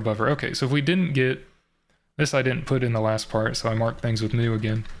allocated kernel buffer. Okay, so if we didn't get, this I didn't put in the last part, so I marked things with new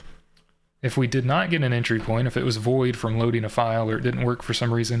again. If we did not get an entry point, if it was void from loading a file or it didn't work for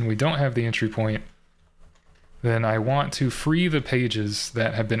some reason, we don't have the entry point, then I want to free the pages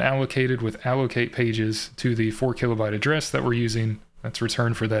that have been allocated with allocate pages to the 4 kilobyte address that we're using that's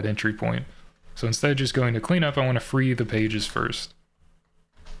returned for that entry point. So instead of just going to cleanup, I want to free the pages first.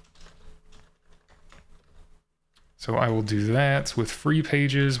 So I will do that with free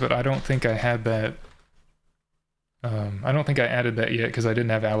pages, but I don't think I had that. I don't think I added that yet because I didn't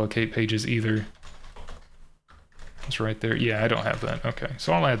have allocate pages either. It's right there. Yeah, I don't have that. Okay,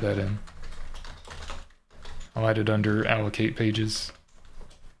 so I'll add that in. I'll add it under allocate pages.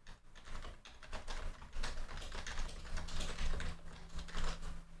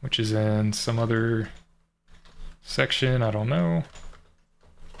 Which is in some other section, I don't know.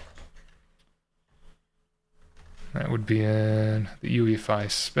 That would be in the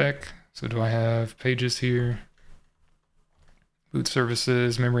UEFI spec. So do I have pages here? Boot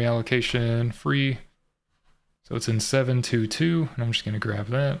services, memory allocation, free. So it's in 722, and I'm just going to grab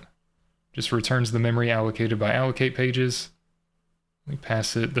that. Just returns the memory allocated by allocate pages. We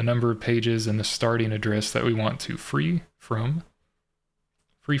pass it the number of pages and the starting address that we want to free from.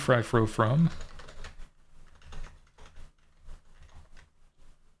 Free fry fro from.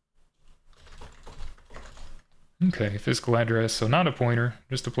 Okay, physical address, so not a pointer,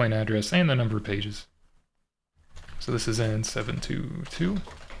 just a plain address, and the number of pages. So this is in 722.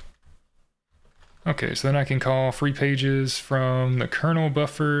 Okay, so then I can call free pages from the kernel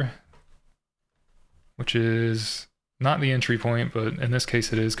buffer, which is not the entry point, but in this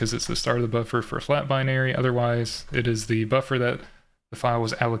case it is because it's the start of the buffer for flat binary. Otherwise, it is the buffer that the file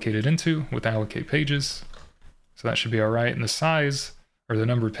was allocated into with allocate pages. So that should be all right. And the size, or the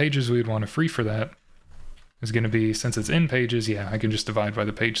number of pages we'd want to free for that, is going to be, since it's in pages, yeah, I can just divide by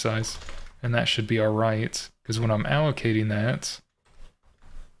the page size. And that should be all right, because when I'm allocating that,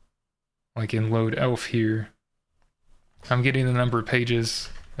 like in load elf here, I'm getting the number of pages,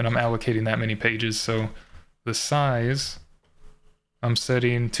 and I'm allocating that many pages, so the size I'm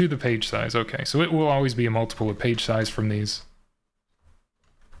setting to the page size. Okay, so it will always be a multiple of page size from these.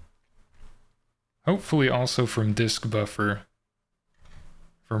 Hopefully also from disk buffer.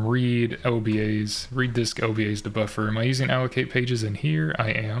 From read LBAs, read disk LBAs to buffer. Am I using allocate pages in here? I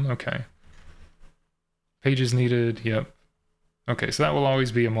am, okay. Pages needed, yep. Okay, so that will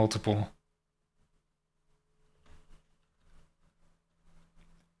always be a multiple.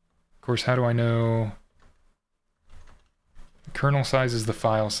 Of course, how do I know? The kernel size is the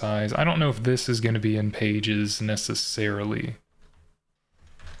file size. I don't know if this is going to be in pages necessarily.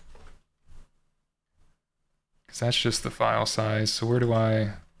 Because that's just the file size. So where do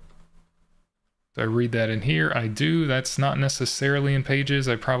I read that in here? I do. That's not necessarily in pages.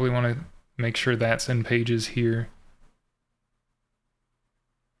 I probably want to make sure that's in pages here.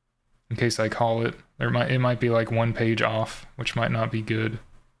 In case I call it. It might be like 1 page off, which might not be good.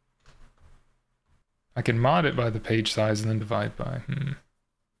 I can mod it by the page size and then divide by.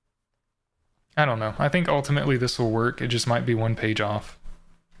 I don't know. I think ultimately this will work. It just might be 1 page off.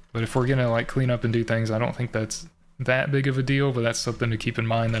 But if we're gonna like clean up and do things, I don't think that's that big of a deal, but that's something to keep in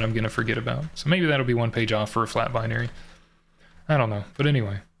mind that I'm gonna forget about. So maybe that'll be 1 page off for a flat binary. I don't know, but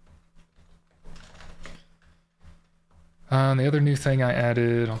anyway. The other new thing I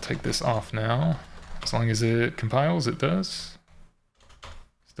added, I'll take this off now. As long as it compiles, it does.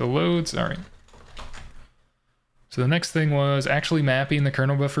 Still loads, all right. So the next thing was actually mapping the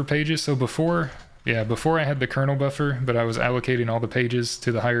kernel buffer pages. So before I had the kernel buffer, but I was allocating all the pages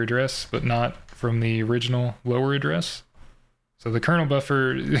to the higher address, but not from the original lower address. So the kernel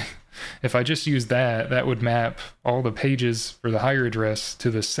buffer, if I just used that, that would map all the pages for the higher address to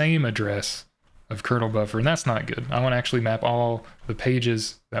the same address of kernel buffer, and that's not good. I want to actually map all the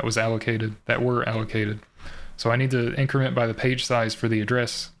pages that were allocated. So I need to increment by the page size for the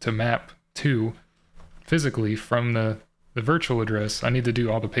address to map to physically from the virtual address. I need to do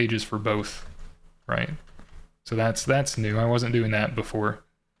all the pages for both. Right, so that's new. I wasn't doing that before,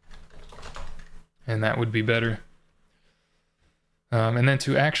 and that would be better. And then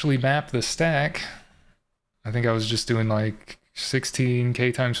to actually map the stack, I think I was just doing like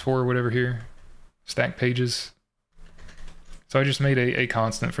 16k times 4 or whatever here, stack pages. So I just made a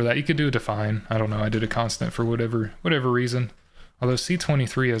constant for that. You could do a define. I don't know. I did a constant for whatever reason. Although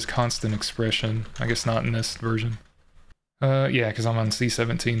C23 has constant expression. I guess not in this version. Yeah, because I'm on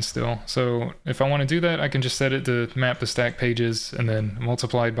C17 still. So if I want to do that, I can just set it to map the stack pages, and then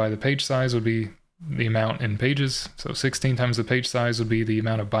multiplied by the page size would be the amount in pages. So 16 times the page size would be the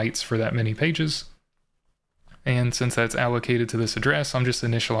amount of bytes for that many pages. And since that's allocated to this address, I'm just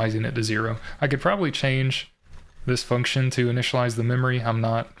initializing it to 0. I could probably change this function to initialize the memory. I'm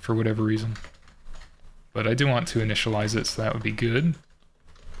not, for whatever reason. But I do want to initialize it, so that would be good.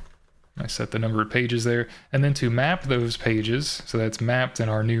 I set the number of pages there. And then to map those pages, so that's mapped in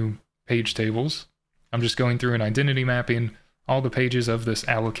our new page tables, I'm just going through an identity mapping all the pages of this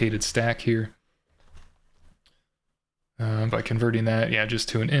allocated stack here. By converting that, yeah, just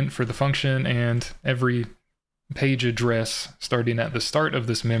to an int for the function, and every page address starting at the start of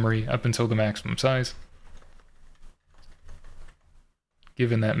this memory up until the maximum size,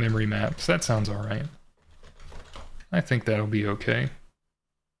 given that memory map. So that sounds all right. I think that'll be okay.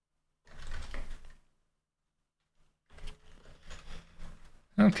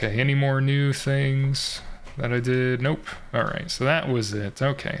 Okay, any more new things that I did? Nope. All right, so that was it.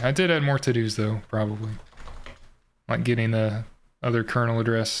 Okay, I did add more to-dos though, probably. Like getting the other kernel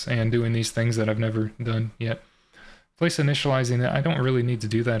address and doing these things that I've never done yet. Place initializing it, I don't really need to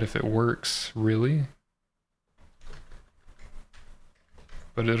do that if it works, really.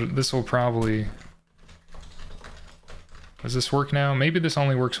 But this will probably... Does this work now? Maybe this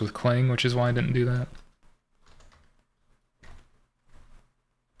only works with Clang, which is why I didn't do that.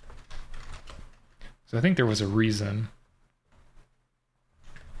 So I think there was a reason.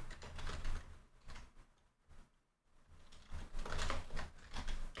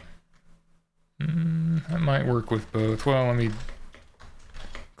 That might work with both. Well, let me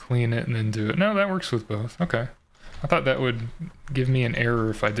clean it and then do it. No, that works with both. Okay. I thought that would give me an error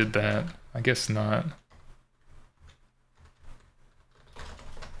if I did that. I guess not.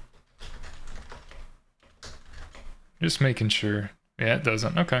 Just making sure. Yeah, it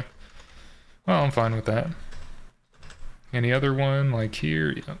doesn't. Okay. Well, I'm fine with that. Any other one, like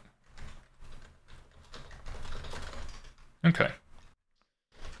here? Yep. Okay.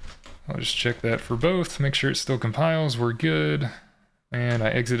 I'll just check that for both, make sure it still compiles, we're good. And I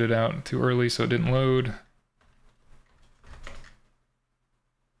exited out too early so it didn't load.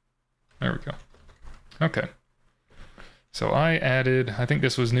 There we go. Okay. So I added, I think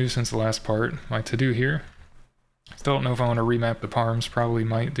this was new since the last part, my to-do here. Still don't know if I want to remap the parms, probably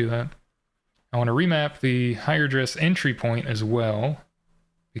might do that. I want to remap the higher address entry point as well,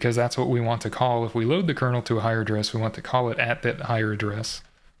 because that's what we want to call. If we load the kernel to a higher address, we want to call it at that higher address.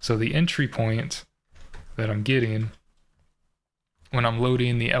 So the entry point that I'm getting when I'm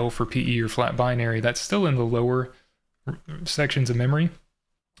loading the L for PE or flat binary, that's still in the lower sections of memory.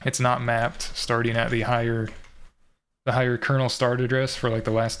 It's not mapped starting at the higher kernel start address for like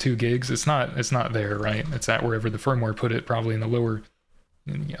the last 2 gigs. It's not there, right? It's at wherever the firmware put it, probably in the lower,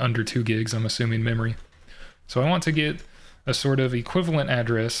 under 2 gigs, I'm assuming, memory. So I want to get a sort of equivalent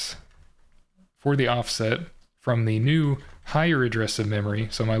address for the offset from the new higher address of memory.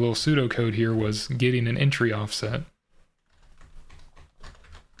 So my little pseudocode here was getting an entry offset.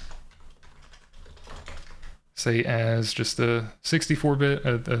 Say as just a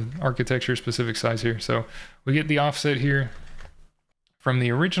 64-bit architecture specific size here. So we get the offset here from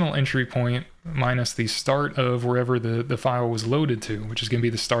the original entry point minus the start of wherever the file was loaded to, which is going to be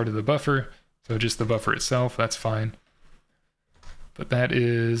the start of the buffer. So just the buffer itself, that's fine. But that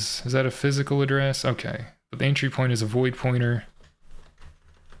is that a physical address? Okay. But the entry point is a void pointer.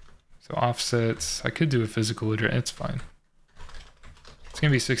 So offsets, I could do a physical address, it's fine. It's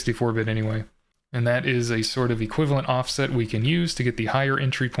going to be 64-bit anyway. And that is a sort of equivalent offset we can use to get the higher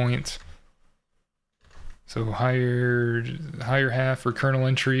entry point. So higher half for kernel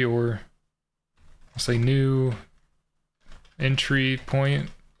entry, or I'll say new entry point,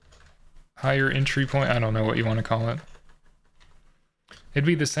 higher entry point, I don't know what you want to call it. It'd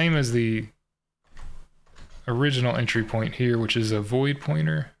be the same as the original entry point here, which is a void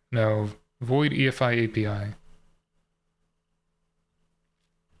pointer. No, void EFI API.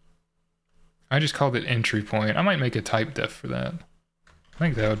 I just called it entry point. I might make a type def for that. I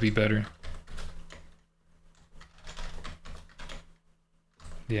think that would be better.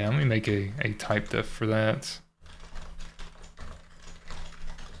 Yeah, let me make a type def for that.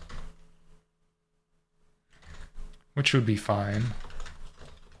 Which would be fine.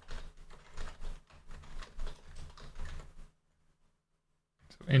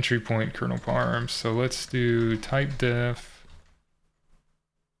 So entry point kernel parms. So let's do type def.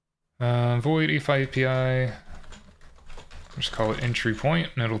 Void EFI API. Just call it entry point,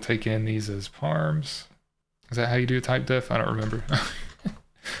 and it'll take in these as parms. Is that how you do type def? I don't remember.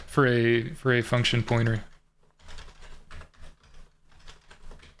 for a function pointer.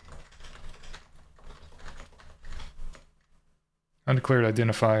 Undeclared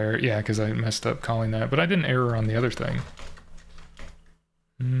identifier, yeah, because I messed up calling that, but I didn't error on the other thing.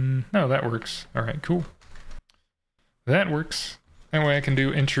 No, that works. All right, cool. That works. That way I can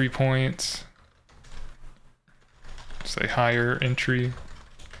do entry point, say higher entry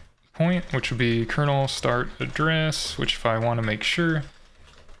point, which would be kernel start address, which if I want to make sure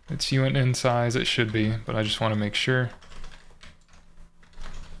it's uint size, it should be, but I just want to make sure.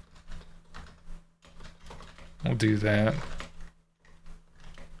 We'll do that.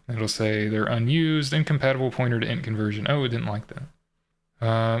 It'll say they're unused, incompatible pointer to int conversion. Oh, it didn't like that.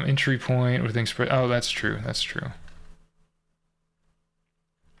 Entry point with express. Oh, that's true. That's true.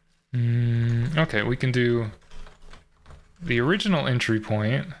 Okay, we can do the original entry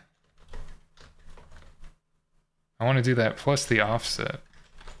point. I want to do that plus the offset.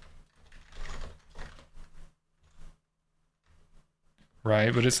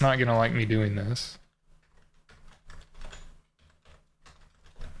 Right, but it's not going to like me doing this.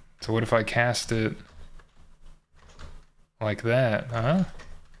 So what if I cast it like that, huh?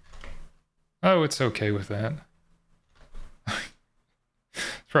 Oh, it's okay with that.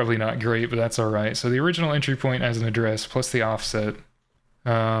 It's probably not great, but that's all right. So the original entry point as an address plus the offset.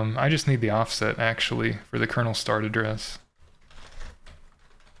 I just need the offset actually for the kernel start address.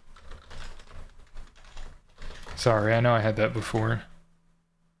 Sorry, I know I had that before.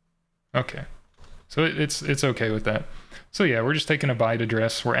 Okay, so it's okay with that. So yeah, we're just taking a byte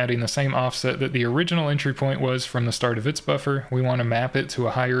address. We're adding the same offset that the original entry point was from the start of its buffer. We want to map it to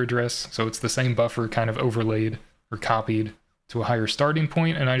a higher address, so it's the same buffer kind of overlaid or copied to a higher starting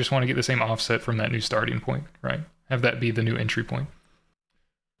point, and I just want to get the same offset from that new starting point, right? Have that be the new entry point.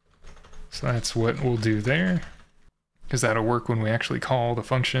 So that's what we'll do there, because that'll work when we actually call the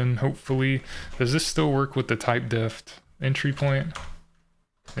function, hopefully. Does this still work with the type def entry point?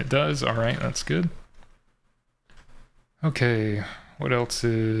 It does, all right, that's good. Okay, what else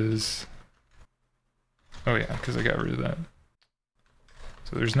is... Oh yeah, because I got rid of that.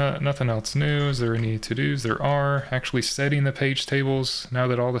 So there's nothing else new. Is there any to-dos? There are. Actually setting the page tables, now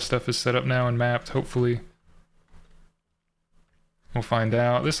that all the stuff is set up now and mapped, hopefully. We'll find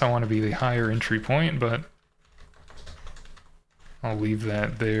out. This I want to be the higher entry point, but I'll leave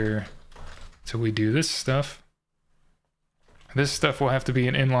that there till we do this stuff. This stuff will have to be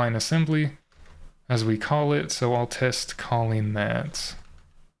an inline assembly, as we call it, so I'll test calling that. So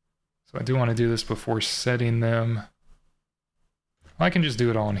I do want to do this before setting them. I can just do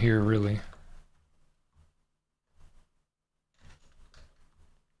it all in here, really.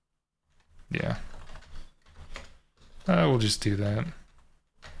 Yeah. We'll just do that.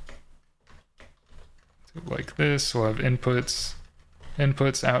 Do it like this. We'll have inputs,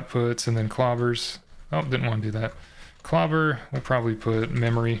 outputs, and then clobbers. Oh, didn't want to do that. Clobber, we'll probably put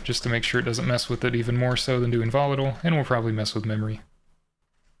memory just to make sure it doesn't mess with it even more so than doing volatile, and we'll probably mess with memory.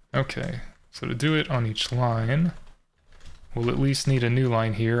 Okay, so to do it on each line, we'll at least need a new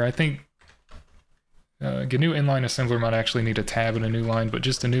line here. I think GNU inline assembler might actually need a tab and a new line, but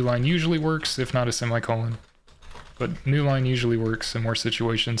just a new line usually works, if not a semicolon. But new line usually works in more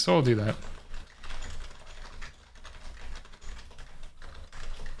situations, so I'll do that.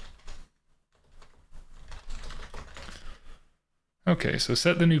 Okay, so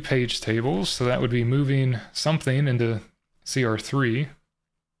set the new page tables, so that would be moving something into CR3.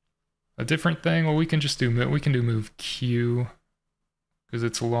 A different thing, well, we can just do move Q, because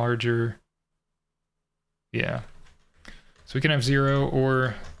it's larger. Yeah. So we can have 0,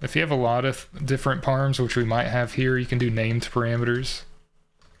 or if you have a lot of different params, which we might have here, you can do named parameters.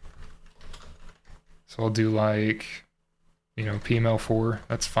 So I'll do like, you know, PML4,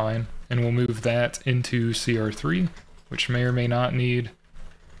 that's fine. And we'll move that into CR3. Which may or may not need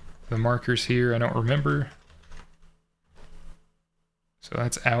the markers here, I don't remember. So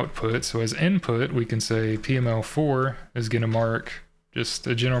that's output. So as input, we can say PML4 is going to mark just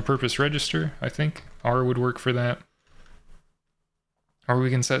a general purpose register, I think. R would work for that. Or we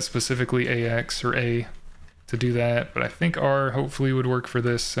can set specifically AX or A to do that, but I think R hopefully would work for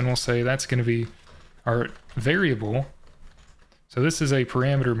this, and we'll say that's going to be our variable. So this is a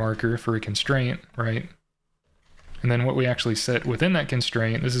parameter marker for a constraint, right? And then what we actually set within that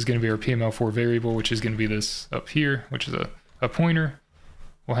constraint, this is going to be our PML4 variable, which is going to be this up here, which is a pointer.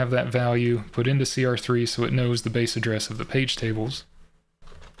 We'll have that value put into CR3 so it knows the base address of the page tables.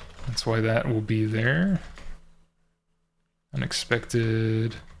 That's why that will be there.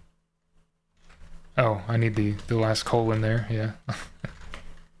 Unexpected. Oh, I need the last colon there, yeah.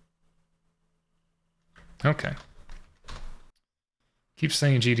 Okay. Keep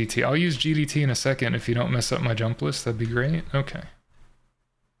saying GDT. I'll use GDT in a second if you don't mess up my jump list. That'd be great. Okay.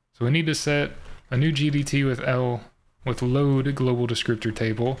 So we need to set a new GDT with L with load global descriptor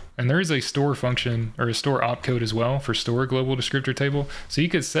table. And there is a store function or a store opcode as well for store global descriptor table. So you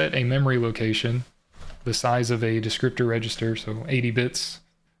could set a memory location, the size of a descriptor register, so 80 bits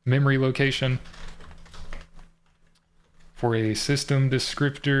memory location for a system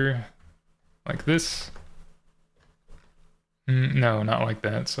descriptor like this. No, not like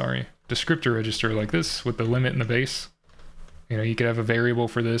that, sorry. Descriptor register like this with the limit and the base. You know, you could have a variable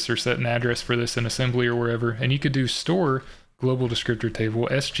for this or set an address for this in assembly or wherever. And you could do store global descriptor table,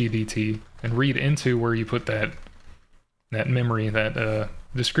 SGDT, and read into where you put that memory, that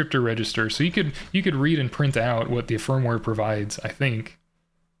descriptor register. So you could read and print out what the firmware provides, I think.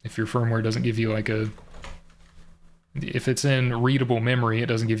 If your firmware doesn't give you like if it's in readable memory, it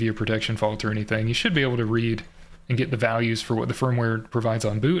doesn't give you a protection fault or anything. You should be able to read and get the values for what the firmware provides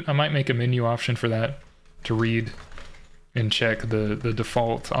on boot. I might make a menu option for that to read and check the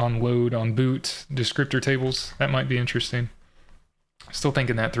default on load on boot descriptor tables. That might be interesting. Still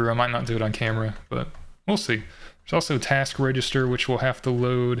thinking that through. I might not do it on camera, but we'll see. There's also task register, which we'll have to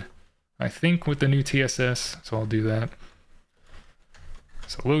load, I think, with the new TSS, so I'll do that.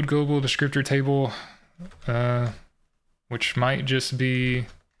 So load global descriptor table, which might just be,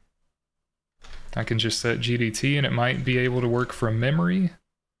 I can just set GDT and it might be able to work from memory,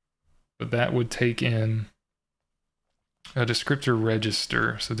 but that would take in a descriptor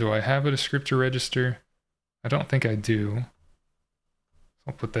register. So do I have a descriptor register? I don't think I do.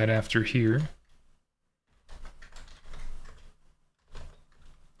 I'll put that after here.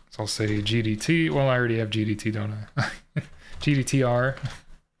 So I'll say GDT. Well, I already have GDT, don't I? GDTR.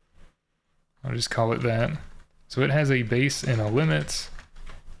 I'll just call it that. So it has a base and a limit.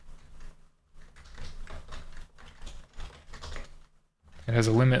 It has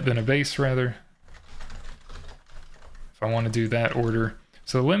a limit then a base, rather. If I want to do that order.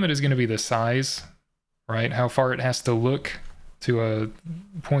 So the limit is going to be the size, right? How far it has to look to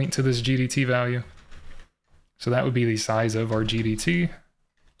point to this GDT value. So that would be the size of our GDT.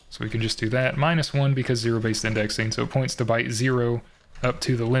 So we can just do that. -1 because zero-based indexing. So it points to byte 0 up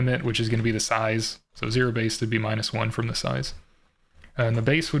to the limit, which is going to be the size. So zero-based would be -1 from the size. And the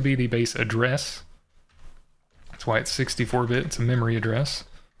base would be the base address. That's why it's 64-bit. It's a memory address.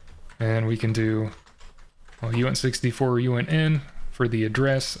 And we can do, well, uint64 or uint for the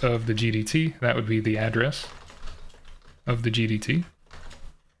address of the GDT. That would be the address of the GDT.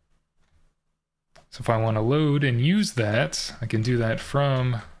 So if I want to load and use that, I can do that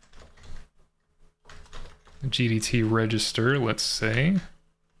from the GDT register, let's say.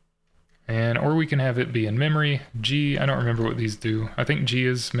 And, or we can have it be in memory. G, I don't remember what these do. I think G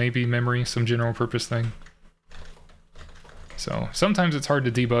is maybe memory, some general purpose thing. So sometimes it's hard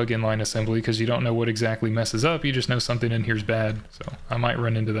to debug inline assembly because you don't know what exactly messes up. You just know something in here's bad. So I might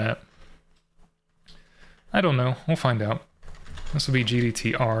run into that. I don't know. We'll find out. This will be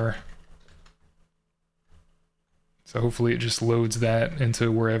GDTR. So hopefully it just loads that into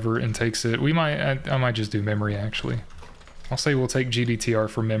wherever and takes it. We might, I might just do memory actually. I'll say we'll take GDTR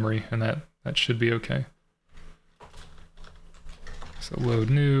for memory and that should be okay. So load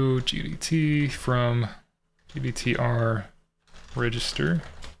new GDT from GDTR register.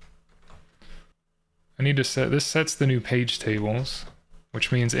 I need to set, this sets the new page tables, which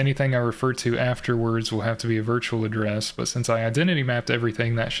means anything I refer to afterwards will have to be a virtual address, but since I identity mapped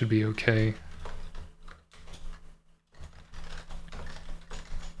everything, that should be okay.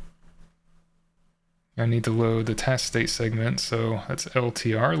 I need to load the task state segment, so that's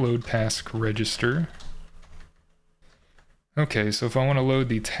LTR, load task register. Okay, so if I want to load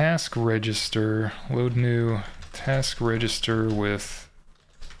the task register, load new task register with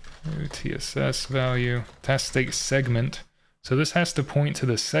new TSS value, task state segment. So this has to point to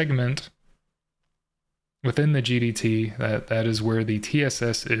the segment within the GDT that is where the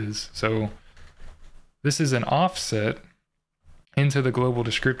TSS is. So this is an offset into the global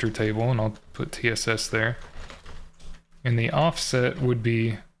descriptor table, and I'll put TSS there. And the offset would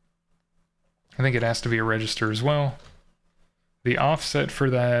be, I think it has to be a register as well. The offset for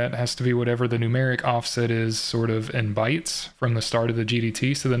that has to be whatever the numeric offset is, sort of in bytes from the start of the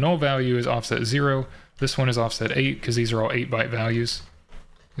GDT. So the null value is offset 0. This one is offset 8 because these are all 8-byte values.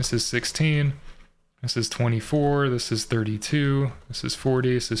 This is 16. This is 24. This is 32. This is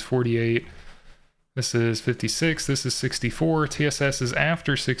 40. This is 48. This is 56, this is 64, TSS is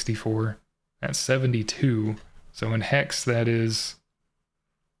after 64, that's 72, so in hex that is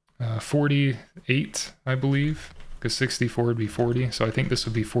 48, I believe, because 64 would be 40, so I think this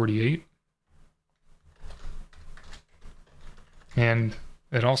would be 48. And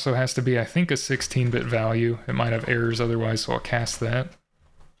it also has to be, I think, a 16-bit value. It might have errors otherwise, so I'll cast that.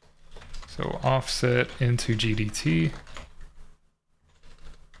 So offset into GDT.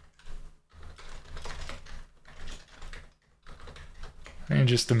 And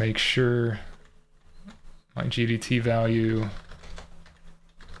just to make sure my GDT value,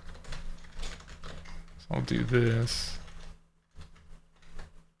 so I'll do this.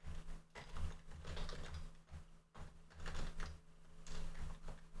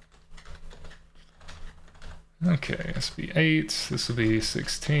 Okay, this will be 8, this will be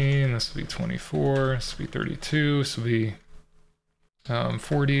 16, this will be 24, this will be 32, this will be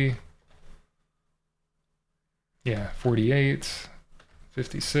 40. Yeah, 48,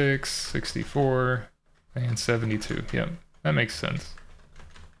 56, 64, and 72. Yep, that makes sense.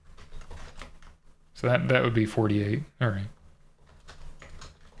 So that would be 48. All right.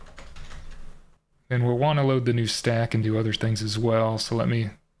 Then we'll want to load the new stack and do other things as well. So let me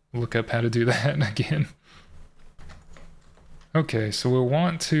look up how to do that again. Okay, so we'll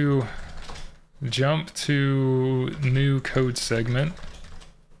want to jump to new code segment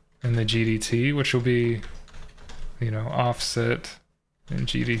in the GDT, which will be, you know, offset in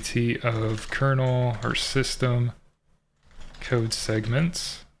GDT of kernel or system code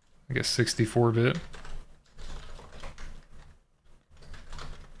segments, I guess 64-bit.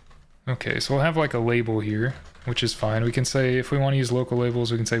 Okay, so we'll have like a label here, which is fine. We can say, if we want to use local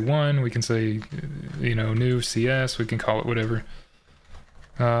labels, we can say 1, we can say, you know, new CS, we can call it whatever.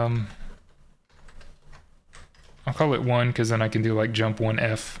 I'll call it 1 because then I can do like jump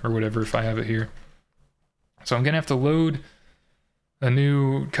 1F or whatever if I have it here. So I'm gonna have to load a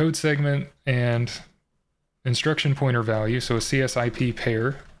new code segment and instruction pointer value, so a CSIP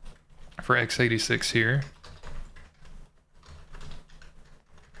pair for x86 here.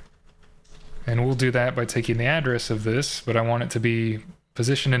 And we'll do that by taking the address of this, but I want it to be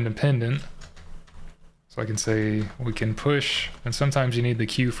position independent. So I can say we can push, and sometimes you need the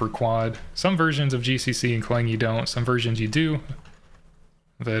Q for quad. Some versions of GCC and Clang you don't, some versions you do.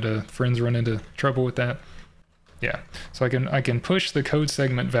 I've had friends run into trouble with that. Yeah, so I can push the code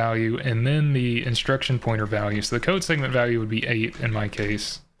segment value and then the instruction pointer value. So the code segment value would be 8 in my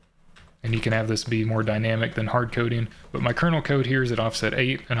case. And you can have this be more dynamic than hard coding. But my kernel code here is at offset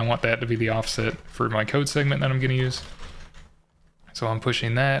 8, and I want that to be the offset for my code segment that I'm going to use. So I'm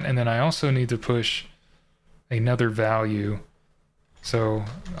pushing that, and then I also need to push another value. So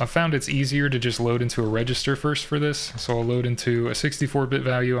I found it's easier to just load into a register first for this. So I'll load into a 64-bit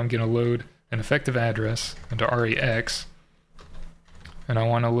value. I'm going to load an effective address into RAX. And I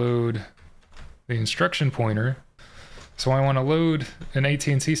want to load the instruction pointer. So I want to load an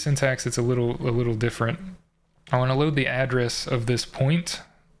AT&T syntax that's a little different. I want to load the address of this point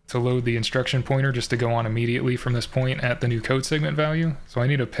to load the instruction pointer just to go on immediately from this point at the new code segment value. So I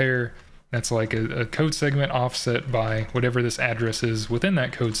need a pair that's like a code segment offset by whatever this address is within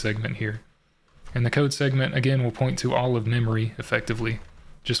that code segment here. And the code segment, again, will point to all of memory effectively,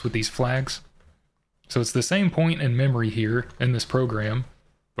 just with these flags. So it's the same point in memory here in this program,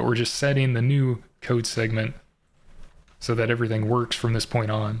 but we're just setting the new code segment so that everything works from this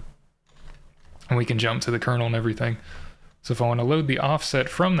point on. And we can jump to the kernel and everything. So if I want to load the offset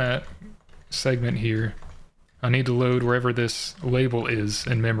from that segment here, I need to load wherever this label is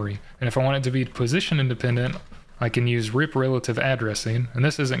in memory. And if I want it to be position independent, I can use rip relative addressing. And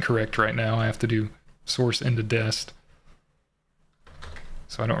this isn't correct right now. I have to do source into dest.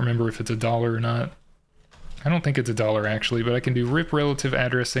 So I don't remember if it's $1 or not. I don't think it's $1 actually, but I can do rip relative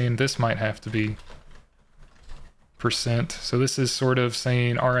addressing. This might have to be %. So this is sort of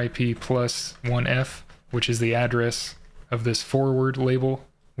saying RIP plus 1F, which is the address of this forward label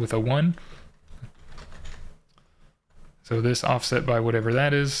with a 1. So this offset by whatever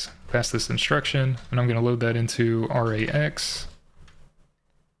that is, pass this instruction, and I'm going to load that into RAX.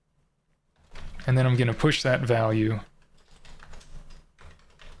 And then I'm going to push that value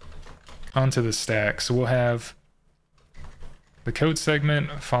onto the stack. So we'll have the code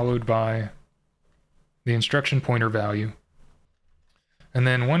segment followed by the instruction pointer value. And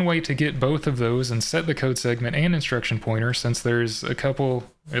then one way to get both of those and set the code segment and instruction pointer, since there's a couple,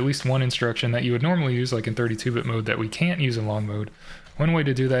 at least one instruction that you would normally use like in 32-bit mode that we can't use in long mode, one way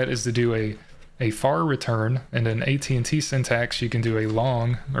to do that is to do a far return, and in AT&T syntax you can do a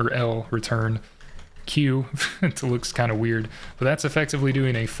long or L return Q. It looks kind of weird, but that's effectively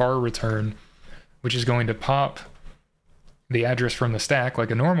doing a far return, which is going to pop the address from the stack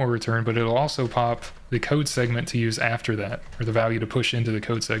like a normal return, but it'll also pop the code segment to use after that, or the value to push into the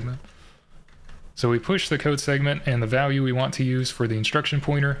code segment. So we push the code segment and the value we want to use for the instruction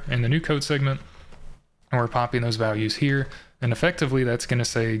pointer and the new code segment, and we're popping those values here, and effectively that's going to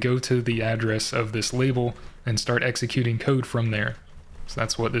say go to the address of this label and start executing code from there. So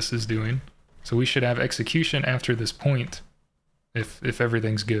that's what this is doing. So we should have execution after this point if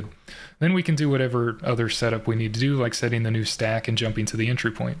everything's good. Then we can do whatever other setup we need to do, like setting the new stack and jumping to the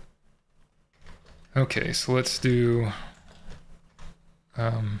entry point. Okay, so let's do,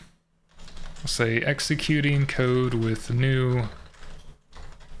 we'll say executing code with new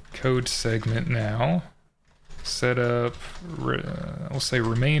code segment now. Set up, we'll say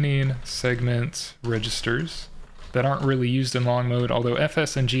remaining segment registers that aren't really used in long mode, although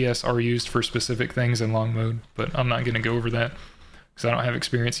FS and GS are used for specific things in long mode, but I'm not going to go over that because I don't have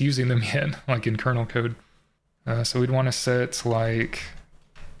experience using them yet, like in kernel code. So we'd want to set like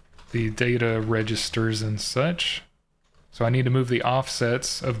the data registers and such. So I need to move the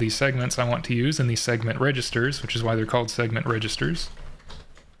offsets of these segments I want to use in these segment registers, which is why they're called segment registers.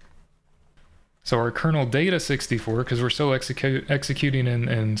 So our kernel data 64, because we're still executing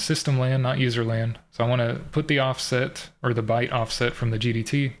in system land, not user land. So I want to put the offset, or the byte offset from the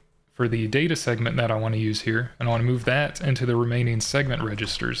GDT for the data segment that I want to use here, and I want to move that into the remaining segment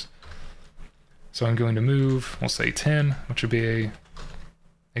registers. So I'm going to move, we'll say 10, which would be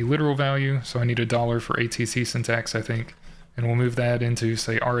a literal value, so I need $1 for ATC syntax, I think. And we'll move that into,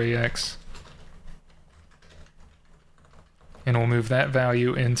 say, RAX. And we'll move that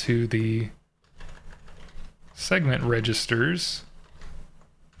value into the segment registers.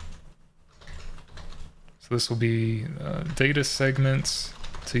 So this will be data segments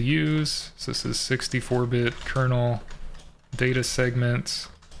to use. So this is 64-bit kernel data segments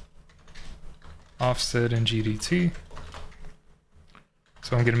offset in GDT.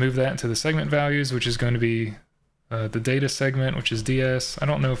 So I'm going to move that into the segment values, which is going to be the data segment, which is DS. I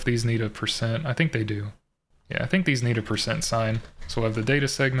don't know if these need a percent. I think they do. Yeah, I think these need a percent sign. So we'll have the data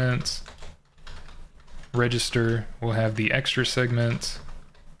segments register, we'll have the extra segment,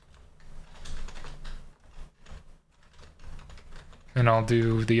 and I'll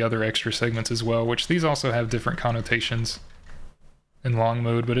do the other extra segments as well, which these also have different connotations in long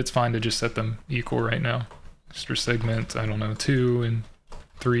mode, but it's fine to just set them equal right now. Extra segment, I don't know, 2 and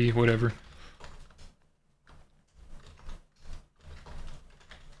 3, whatever.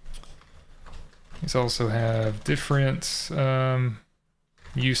 These also have different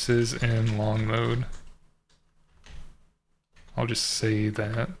uses in long mode. I'll just say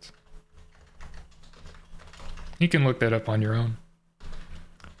that. You can look that up on your own.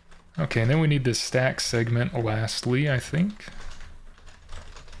 Okay, and then we need this stack segment lastly, I think.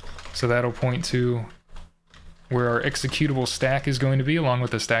 So that'll point to where our executable stack is going to be, along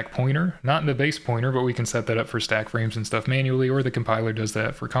with the stack pointer. Not in the base pointer, but we can set that up for stack frames and stuff manually, or the compiler does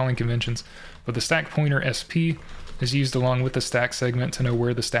that for calling conventions. But the stack pointer SP is used along with the stack segment to know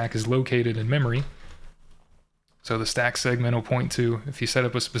where the stack is located in memory. So the stack segment will point to, if you set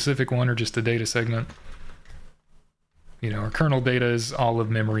up a specific one or just a data segment, you know, our kernel data is all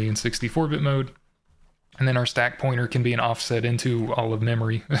of memory in 64-bit mode, and then our stack pointer can be an offset into all of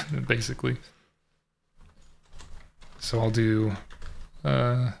memory, basically. So I'll do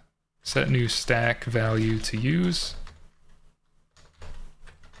set new stack value to use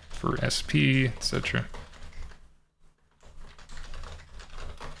for SP, etc.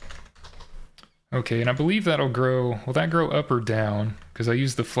 Okay, and I believe that'll grow, will that grow up or down? Because I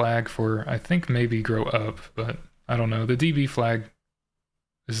used the flag for, I think maybe grow up, but I don't know. The DB flag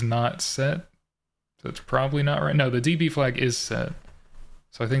is not set, so it's probably not right. No, the DB flag is set,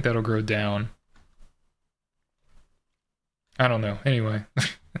 so I think that'll grow down. I don't know. Anyway,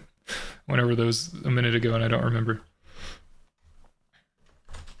 went over those a minute ago and I don't remember.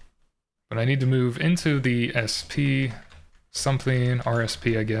 But I need to move into the SP something,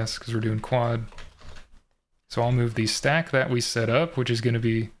 RSP, I guess, because we're doing quad. So I'll move the stack that we set up, which is going to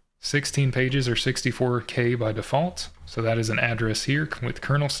be 16 pages or 64K by default. So that is an address here with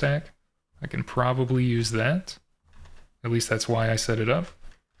kernel stack. I can probably use that. At least that's why I set it up.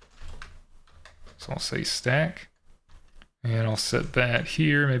 So I'll say stack. And I'll set that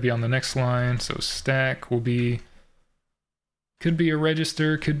here, maybe on the next line. So stack will be, could be a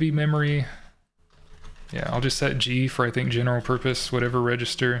register, could be memory. Yeah, I'll just set G for, I think, general purpose, whatever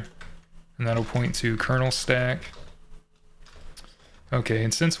register. And that'll point to kernel stack. Okay,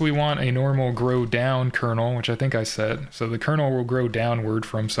 and since we want a normal grow down kernel, which I think I set, so the kernel will grow downward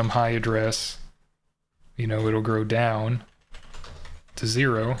from some high address. You know, it'll grow down to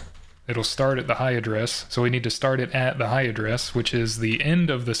 0. It'll start at the high address, so we need to start it at the high address, which is the end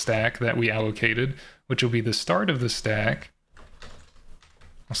of the stack that we allocated, which will be the start of the stack,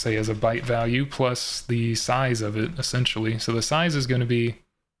 I'll say as a byte value, plus the size of it, essentially. So the size is going to be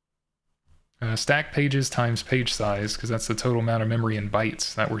stack pages times page size, because that's the total amount of memory in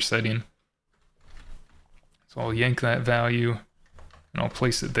bytes that we're setting. So I'll yank that value, and I'll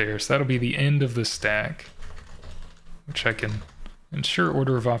place it there. So that'll be the end of the stack, which I can ensure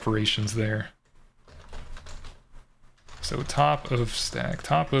order of operations there. So top of stack,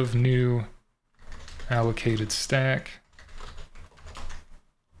 top of new allocated stack.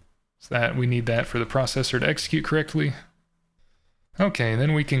 So that we need that for the processor to execute correctly. Okay,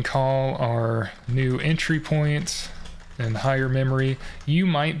 then we can call our new entry point and higher memory. You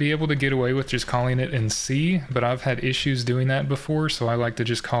might be able to get away with just calling it in C, but I've had issues doing that before, so I like to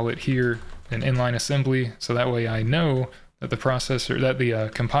just call it here in inline assembly, so that way I know that the processor, that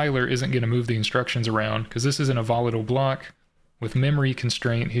the compiler isn't going to move the instructions around, because this isn't a volatile block with memory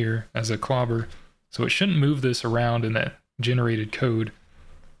constraint here as a clobber, so it shouldn't move this around in that generated code.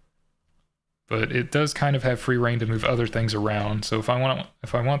 But it does kind of have free reign to move other things around. So if I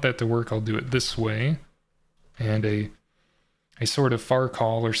want that to work, I'll do it this way, and a sort of far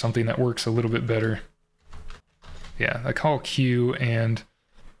call or something that works a little bit better. Yeah, I call Q, and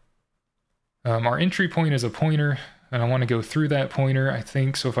our entry point is a pointer, and I want to go through that pointer, I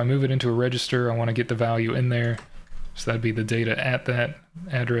think. So if I move it into a register, I want to get the value in there. So that'd be the data at that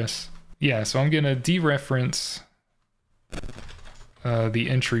address. Yeah, so I'm going to dereference the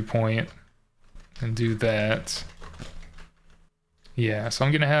entry point and do that. Yeah, so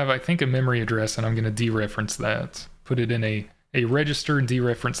I'm going to have, I think, a memory address, and I'm going to dereference that. Put it in a register and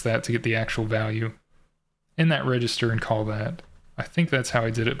dereference that to get the actual value in that register and call that. I think that's how I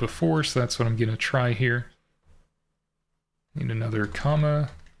did it before, so that's what I'm going to try here. Need another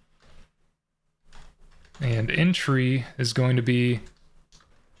comma. And entry is going to be,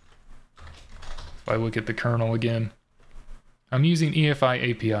 if I look at the kernel again, I'm using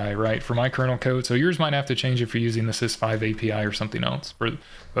EFI API, right, for my kernel code. So yours might have to change if you're using the sys5 API or something else.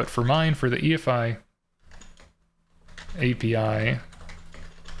 But for mine, for the EFI API,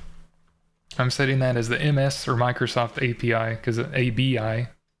 I'm setting that as the MS or Microsoft API, because ABI,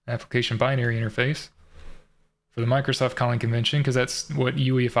 Application Binary Interface, for the Microsoft calling convention, because that's what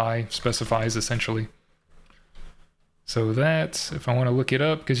UEFI specifies essentially. So that, if I want to look it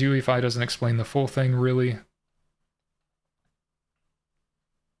up, because UEFI doesn't explain the full thing really.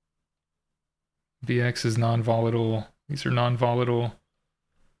 VX is non-volatile. These are non-volatile.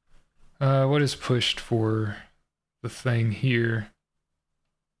 What is pushed for the thing here?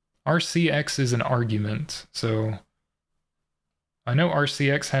 RCX is an argument. So I know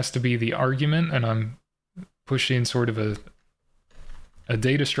RCX has to be the argument, and I'm pushing sort of a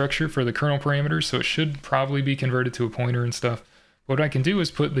data structure for the kernel parameters, so it should probably be converted to a pointer and stuff. What I can do is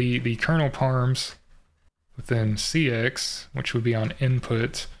put the kernel params within CX, which would be on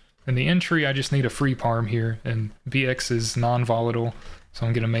input. In the entry, I just need a free parm here, and VX is non-volatile, so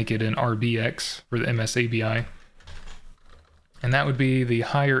I'm going to make it an RBX for the MSABI. And that would be the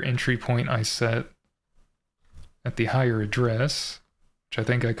higher entry point I set at the higher address, which I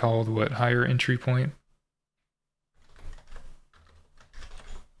think I called, what, higher entry point?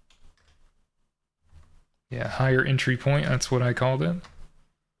 Yeah, higher entry point, that's what I called it.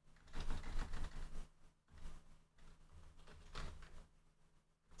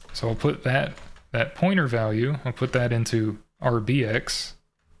 So I'll put that pointer value, I'll put that into RBX,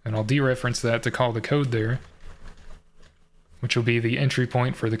 and I'll dereference that to call the code there, which will be the entry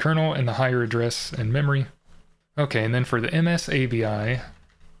point for the kernel and the higher address and memory. Okay, and then for the MSABI,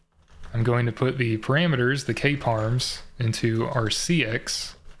 I'm going to put the parameters, the kparms, into our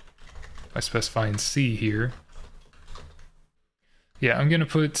CX by specifying C here. Yeah, I'm going to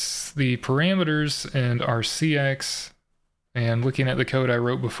put the parameters and our CX. And looking at the code I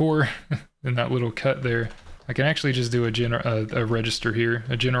wrote before, in that little cut there, I can actually just do a register here.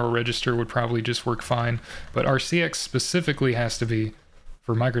 A general register would probably just work fine. But our CX specifically has to be,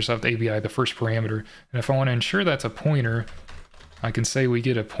 for Microsoft ABI, the first parameter. And if I want to ensure that's a pointer, I can say we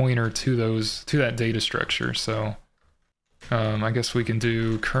get a pointer to that data structure. So I guess we can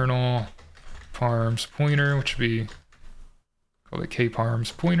do kernel parms pointer, which would be called a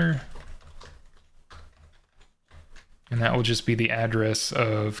kparms pointer. And that will just be the address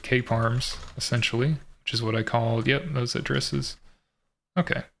of kparms, essentially, which is what I called, yep, those addresses.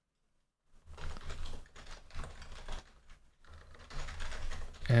 Okay.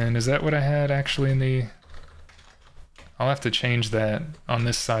 And is that what I had actually in the... I'll have to change that on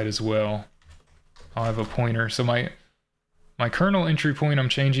this side as well. I'll have a pointer. So my kernel entry point I'm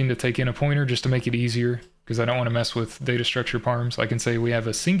changing to take in a pointer just to make it easier, because I don't want to mess with data structure parms. I can say we have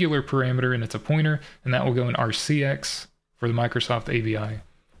a singular parameter and it's a pointer, and that will go in our CX for the Microsoft ABI.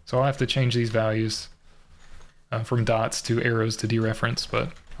 So I'll have to change these values from dots to arrows to dereference,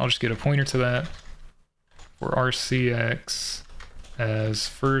 but I'll just get a pointer to that for RCX as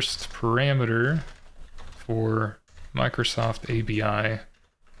first parameter for Microsoft ABI,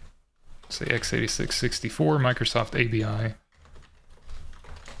 say x86-64, Microsoft ABI.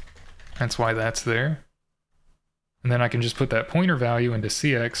 That's why that's there. And then I can just put that pointer value into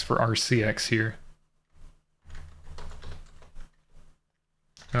CX for our CX here.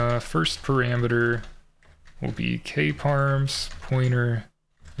 First parameter will be kparms, pointer,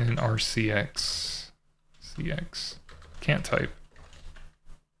 and rcx. CX. Can't type.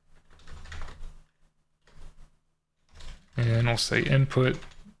 And we'll say input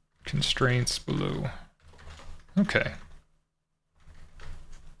constraints below. Okay.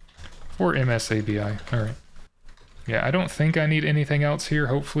 For MSABI. Alright. Yeah, I don't think I need anything else here.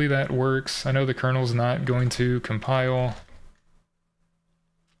 Hopefully that works. I know the kernel's not going to compile.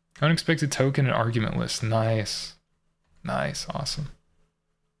 Unexpected token and argument list. Nice. Nice. Awesome.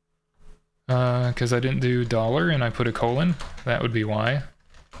 Because I didn't do dollar and I put a colon. That would be why.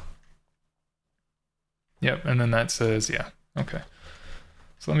 Yep, and then that says, yeah. Okay.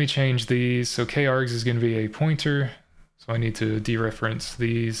 So let me change these. So kargs is going to be a pointer. So I need to dereference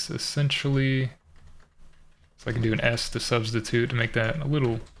these essentially. So I can do an S to substitute to make that a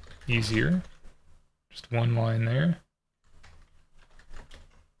little easier. Just one line there.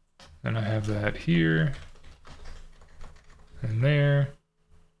 Then I have that here. And there.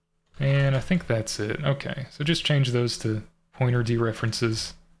 And I think that's it. Okay, so just change those to pointer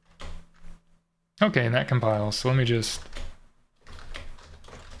dereferences. Okay, and that compiles. So let me just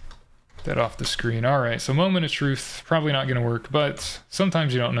get that off the screen. All right, so moment of truth, probably not going to work, but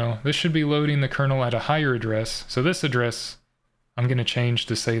sometimes you don't know. This should be loading the kernel at a higher address. So this address, I'm going to change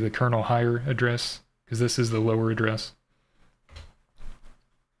to say the kernel higher address, because this is the lower address.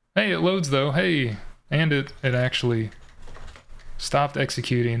 Hey, it loads though. Hey, and it actually stopped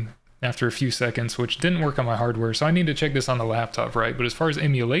executing after a few seconds, which didn't work on my hardware. So I need to check this on the laptop, right? But as far as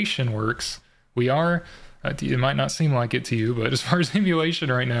emulation works, we are, it might not seem like it to you, but as far as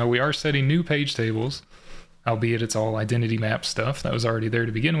emulation right now, we are setting new page tables, albeit it's all identity map stuff that was already there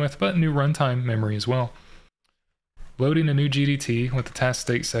to begin with, but new runtime memory as well. Loading a new GDT with the task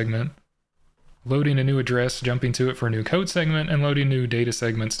state segment, loading a new address, jumping to it for a new code segment, and loading new data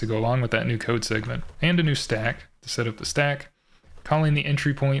segments to go along with that new code segment, and a new stack to set up the stack, calling the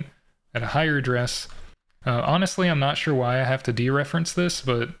entry point at a higher address. Honestly, I'm not sure why I have to dereference this,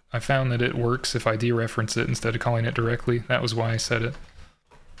 but I found that it works if I dereference it instead of calling it directly. That was why I said it.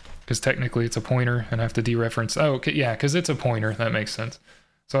 Because technically it's a pointer, and I have to dereference. Oh, okay, yeah, because it's a pointer. That makes sense.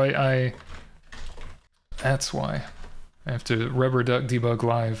 So that's why. I have to rubber duck debug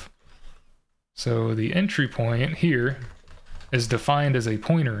live. So the entry point here is defined as a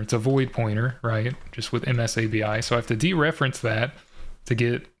pointer. It's a void pointer, right? Just with MSABI. So I have to dereference that to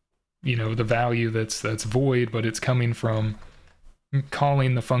get, you know, the value that's void, but it's coming from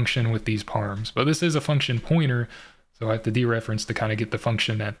calling the function with these parms. But this is a function pointer, so I have to dereference to kind of get the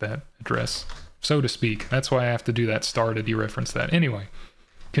function at that address, so to speak. That's why I have to do that star to dereference that. Anyway,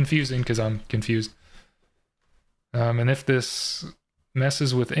 confusing because I'm confused. And if this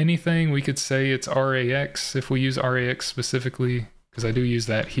messes with anything, we could say it's RAX if we use RAX specifically, because I do use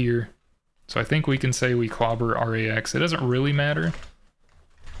that here. So I think we can say we clobber RAX. It doesn't really matter.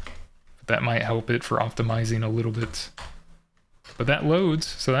 That might help it for optimizing a little bit. But that loads,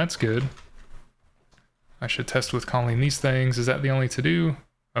 so that's good. I should test with calling these things. Is that the only to do?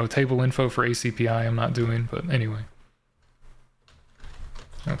 Oh, table info for ACPI I'm not doing, but anyway.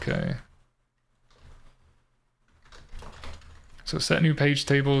 Okay. So set new page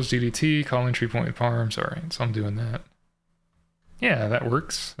tables, GDT, call entry point parms. All right, so I'm doing that. Yeah, that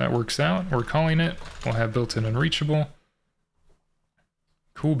works. That works out. We're calling it. We'll have built-in unreachable.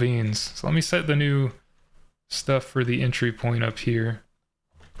 Cool beans. So let me set the new stuff for the entry point up here,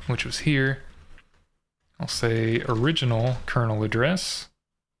 which was here. I'll say original kernel address.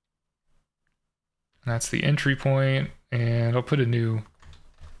 That's the entry point, and I'll put a new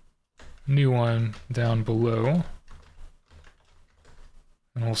one down below.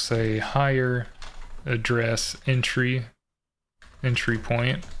 And we'll say higher address entry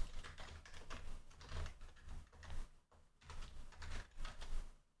point.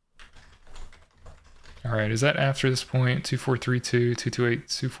 All right, is that after this point? 2432, 228,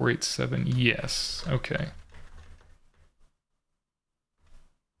 2487. Yes, okay.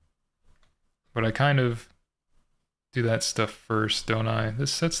 But I kind of do that stuff first, don't I?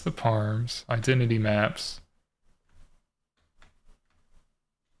 This sets the parms, identity maps.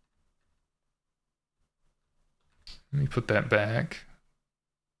 Let me put that back.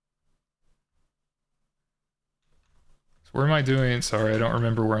 So where am I doing? Sorry, I don't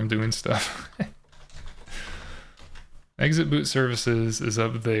remember where I'm doing stuff. Exit boot services is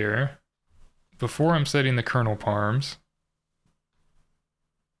up there. before I'm setting the kernel params,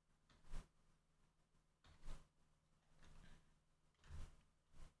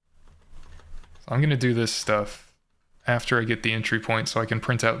 so I'm going to do this stuff after I get the entry point so I can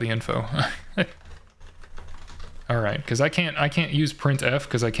print out the info. Alright, because I can't use printf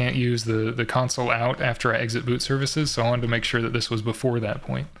because I can't use the console out after I exit boot services, so I wanted to make sure that this was before that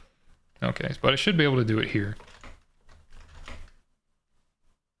point. Okay, but I should be able to do it here.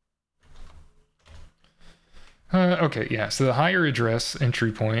 Okay, yeah, so the higher address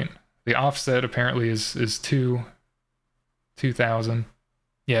entry point, the offset apparently is 2000.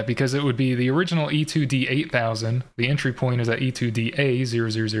 Yeah, because it would be the original E2D8000, the entry point is at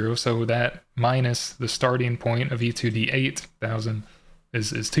E2DA000, so that minus the starting point of E2D8000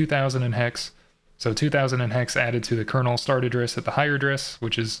 is 2000 in hex. So 2000 in hex added to the kernel start address at the higher address,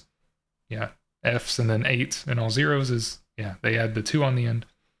 which is, yeah, Fs and then 8 and all zeros is, yeah, they add the 2 on the end.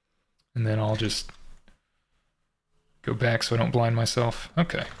 And then I'll just go back so I don't blind myself.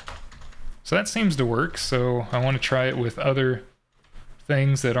 Okay. So that seems to work, so I want to try it with other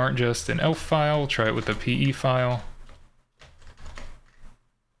things that aren't just an ELF file. We'll try it with a PE file.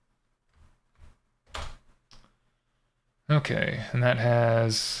 Okay, and that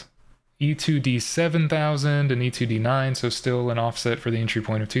has E2D7000 and E2D9, so still an offset for the entry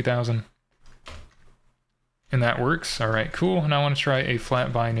point of 2000. And that works. All right, cool. And I want to try a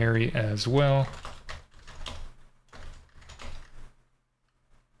flat binary as well.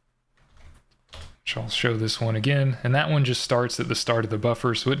 I'll show this one again, and that one just starts at the start of the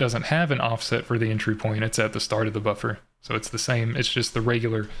buffer, so it doesn't have an offset for the entry point. It's at the start of the buffer, so it's the same. It's just the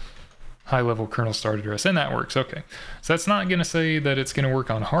regular high-level kernel start address, and that works. Okay, so that's not going to say that it's going to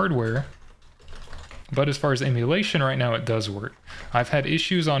work on hardware, but as far as emulation right now, it does work. I've had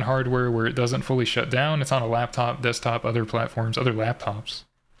issues on hardware where it doesn't fully shut down. It's on a laptop, desktop, other platforms, other laptops.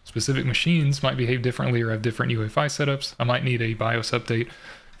 Specific machines might behave differently or have different UEFI setups. I might need a BIOS update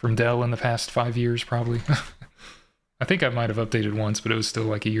from Dell in the past 5 years, probably. I think I might have updated once, but it was still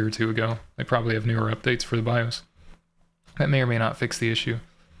like a year or two ago. They probably have newer updates for the BIOS. That may or may not fix the issue.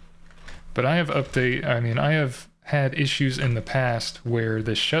 But I have had issues in the past where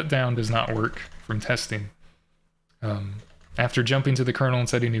the shutdown does not work from testing. After jumping to the kernel and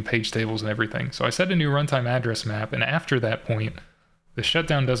setting new page tables and everything. So I set a new runtime address map, and after that point, the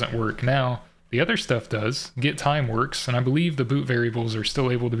shutdown doesn't work. Now, the other stuff does. Get time works, and I believe the boot variables are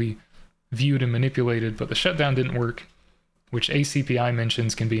still able to be viewed and manipulated, but the shutdown didn't work, which ACPI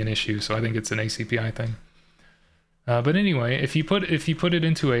mentions can be an issue, so I think it's an ACPI thing. But anyway, if you put it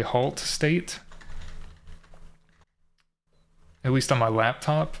into a halt state, at least on my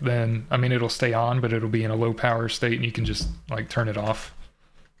laptop, then, I mean, it'll stay on, but it'll be in a low power state, and you can just, like, turn it off.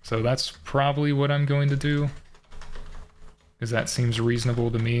 So that's probably what I'm going to do, because that seems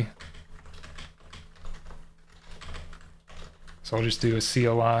reasonable to me. So I'll just do a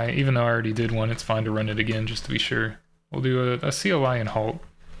CLI, even though I already did one, it's fine to run it again just to be sure. We'll do a CLI and halt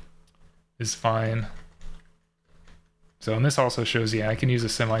is fine. So, and this also shows, yeah, I can use a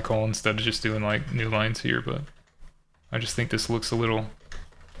semicolon instead of just doing like new lines here, but I just think this looks a little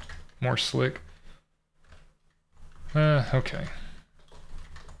more slick. Okay.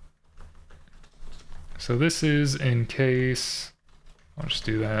 So this is in case, I'll just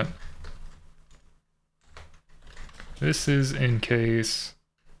do that. This is in case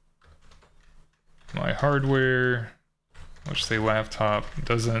my hardware, let's say laptop,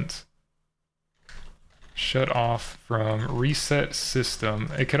 doesn't shut off from reset system.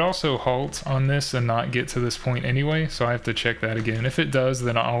 It could also halt on this and not get to this point anyway, so I have to check that again. If it does,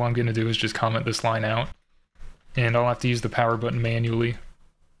 then all I'm going to do is just comment this line out, and I'll have to use the power button manually.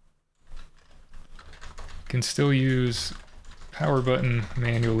 Can still use power button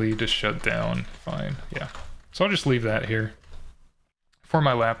manually to shut down. Fine, yeah. So I'll just leave that here for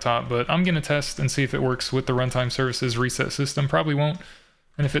my laptop, but I'm going to test and see if it works with the runtime services reset system. Probably won't,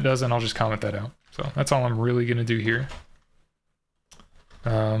 and if it doesn't, I'll just comment that out. So that's all I'm really going to do here.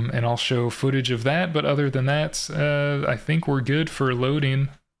 And I'll show footage of that, but other than that, I think we're good for loading,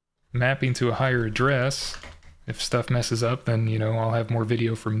 mapping to a higher address. If stuff messes up, then, you know, I'll have more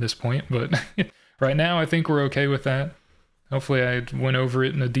video from this point, but right now I think we're okay with that. Hopefully I went over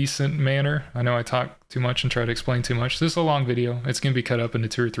it in a decent manner. I know I talk too much and try to explain too much. This is a long video. It's going to be cut up into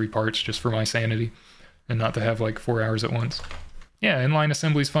 2 or 3 parts just for my sanity and not to have like 4 hours at once. Yeah, inline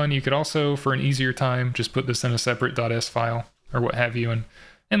assembly is fun. You could also, for an easier time, just put this in a separate .s file or what have you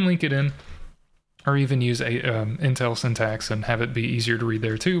and link it in, or even use a Intel syntax and have it be easier to read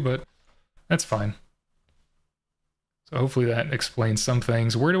there too, but that's fine. So hopefully that explains some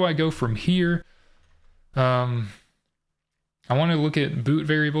things. Where do I go from here? I want to look at boot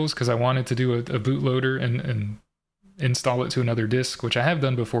variables because I wanted to do a bootloader and install it to another disk, which I have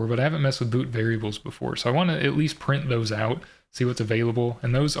done before, but I haven't messed with boot variables before. So I want to at least print those out, see what's available.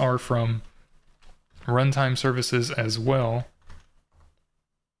 And those are from runtime services as well,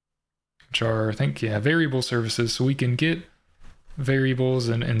 which are, I think, yeah, variable services. So we can get variables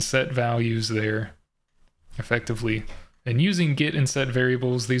and set values there effectively. And using get and set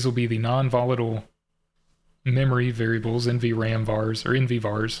variables, these will be the non-volatile memory variables, NVRAM vars or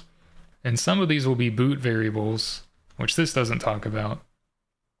NVVARs. And some of these will be boot variables, which this doesn't talk about.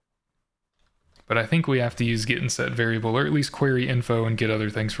 But I think we have to use get and set variable, or at least query info and get other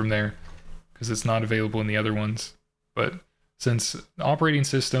things from there, because it's not available in the other ones. But since operating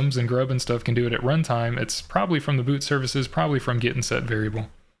systems and grub and stuff can do it at runtime, it's probably from the boot services, probably from get and set variable.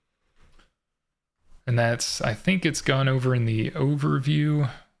 And that's, I think it's gone over in the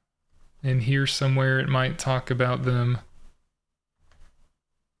overview. In here somewhere it might talk about them.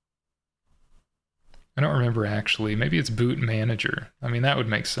 I don't remember actually. Maybe it's boot manager. I mean, that would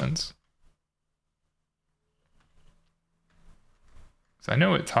make sense. So I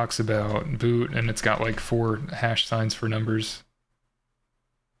know it talks about boot and it's got like 4 hash signs for numbers.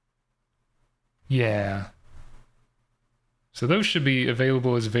 Yeah. So those should be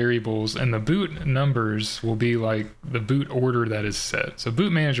available as variables, and the boot numbers will be like the boot order that is set. So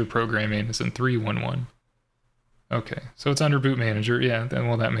boot manager programming is in 3.1.1. Okay, so it's under boot manager. Yeah, then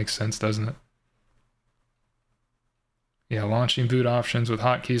well that makes sense, doesn't it? Yeah, launching boot options with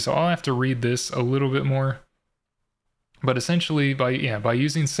hotkeys. So I'll have to read this a little bit more. But essentially, by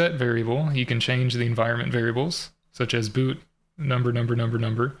using set variable, you can change the environment variables, such as boot number.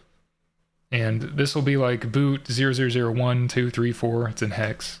 And this will be like boot 0001, 2, 3, 4, it's in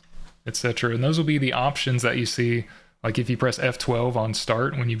hex, etc. And those will be the options that you see, like if you press F12 on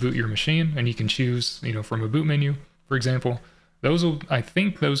start when you boot your machine, and you can choose, from a boot menu, for example. Those will, I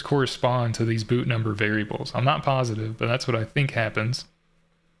think those correspond to these boot number variables. I'm not positive, but that's what I think happens.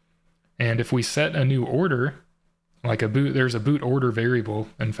 And if we set a new order, like there's a boot order variable,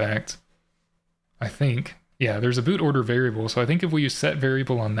 in fact, I think. Yeah, there's a boot order variable. So I think if we use set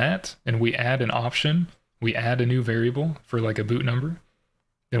variable on that and we add an option, we add a new variable for like a boot number,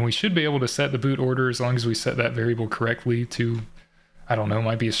 then we should be able to set the boot order as long as we set that variable correctly to, I don't know, it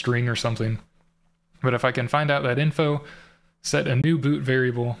might be a string or something. But if I can find out that info, set a new boot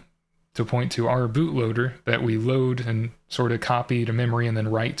variable to point to our bootloader that we load and sort of copy to memory and then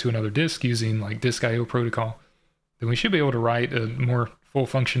write to another disk using like disk IO protocol, then we should be able to write a more full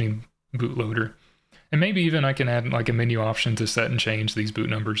functioning bootloader. And maybe even I can add like a menu option to set and change these boot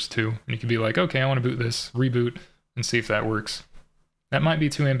numbers too. And you can be like, okay, I want to boot this, reboot, and see if that works. That might be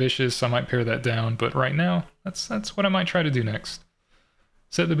too ambitious, so I might pare that down, but right now, that's what I might try to do next.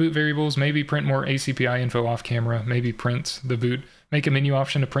 Set the boot variables, maybe print more ACPI info off camera, maybe print the boot, make a menu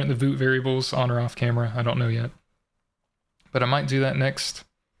option to print the boot variables on or off camera, I don't know yet. But I might do that next.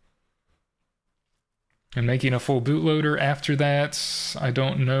 And making a full bootloader after that, I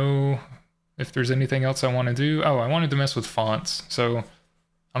don't know if there's anything else I want to do. Oh, I wanted to mess with fonts. So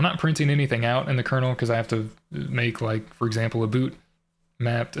I'm not printing anything out in the kernel because I have to make, like, for example, a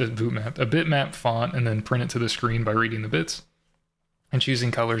bitmap font and then print it to the screen by reading the bits and choosing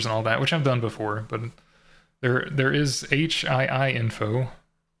colors and all that, which I've done before. But there is HII info,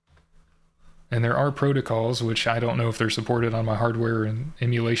 and there are protocols, which I don't know if they're supported on my hardware and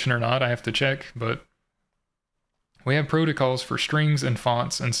emulation or not. I have to check, but we have protocols for strings and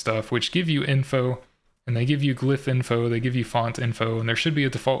fonts and stuff, which give you info, and they give you glyph info, they give you font info, and there should be a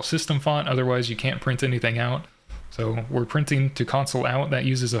default system font, otherwise you can't print anything out. So we're printing to console out, that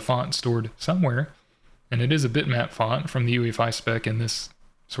uses a font stored somewhere, and it is a bitmap font from the UEFI spec in this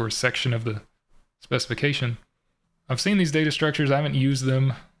sort of section of the specification. I've seen these data structures, I haven't used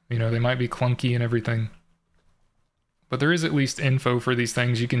them, they might be clunky and everything. But there is at least info for these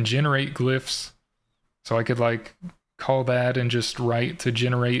things. You can generate glyphs. So I could like call that and just write to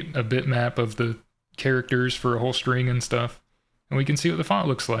generate a bitmap of the characters for a whole string and stuff. And we can see what the font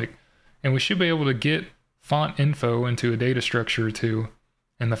looks like. And we should be able to get font info into a data structure too.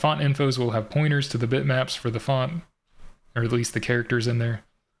 And the font infos will have pointers to the bitmaps for the font, or at least the characters in there.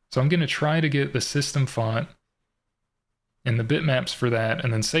 So I'm going to try to get the system font and the bitmaps for that,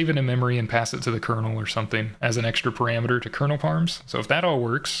 and then save it in memory and pass it to the kernel or something as an extra parameter to kernel parms. So if that all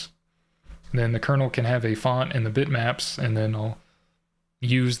works, then the kernel can have a font and the bitmaps, and then I'll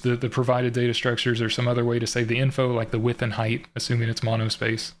use the provided data structures or some other way to save the info, like the width and height, assuming it's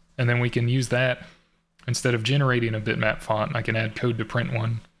monospace. And then we can use that instead of generating a bitmap font. I can add code to print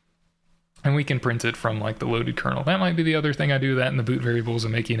one, and we can print it from like the loaded kernel. That might be the other thing I do, that in the boot variables,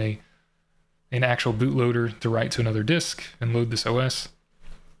 and making an actual bootloader to write to another disk and load this OS.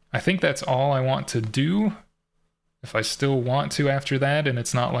 I think that's all I want to do. If I still want to after that, and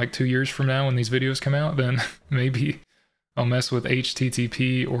it's not like 2 years from now when these videos come out, then maybe I'll mess with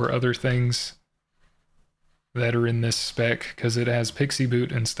HTTP or other things that are in this spec, because it has Pixie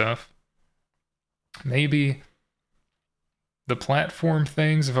Boot and stuff. Maybe the platform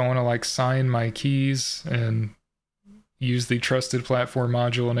things, if I want to like sign my keys and use the trusted platform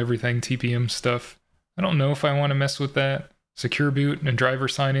module and everything, TPM stuff. I don't know if I want to mess with that. Secure boot and driver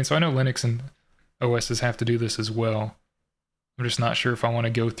signing. So I know Linux and OSs have to do this as well. I'm just not sure if I want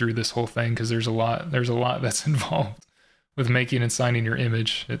to go through this whole thing, because there's a lot that's involved with making and signing your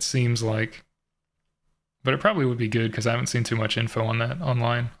image, it seems like. But it probably would be good, because I haven't seen too much info on that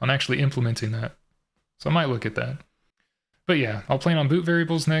online, on actually implementing that. So I might look at that. But yeah, I'll plan on boot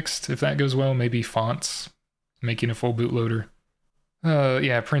variables next. If that goes well, maybe fonts, making a full bootloader.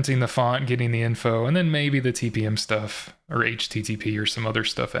 Yeah, printing the font, getting the info, and then maybe the TPM stuff, or HTTP or some other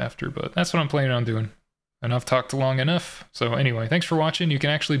stuff after, but that's what I'm planning on doing. And I've talked long enough. So anyway, thanks for watching. You can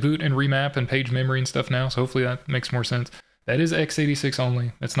actually boot and remap and page memory and stuff now, so hopefully that makes more sense. That is x86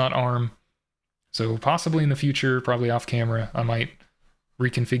 only, it's not ARM. So possibly in the future, probably off camera, I might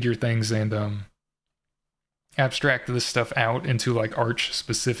reconfigure things and abstract this stuff out into like Arch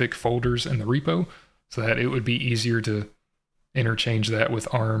specific folders in the repo, so that it would be easier to interchange that with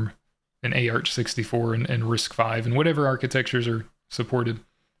ARM and AArch64 and RISC-V and whatever architectures are supported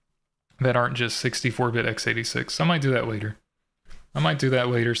that aren't just 64-bit x86. So I might do that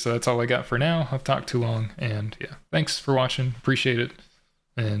later. So that's all I got for now. I've talked too long, and yeah, thanks for watching. Appreciate it,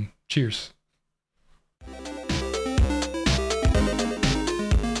 and cheers.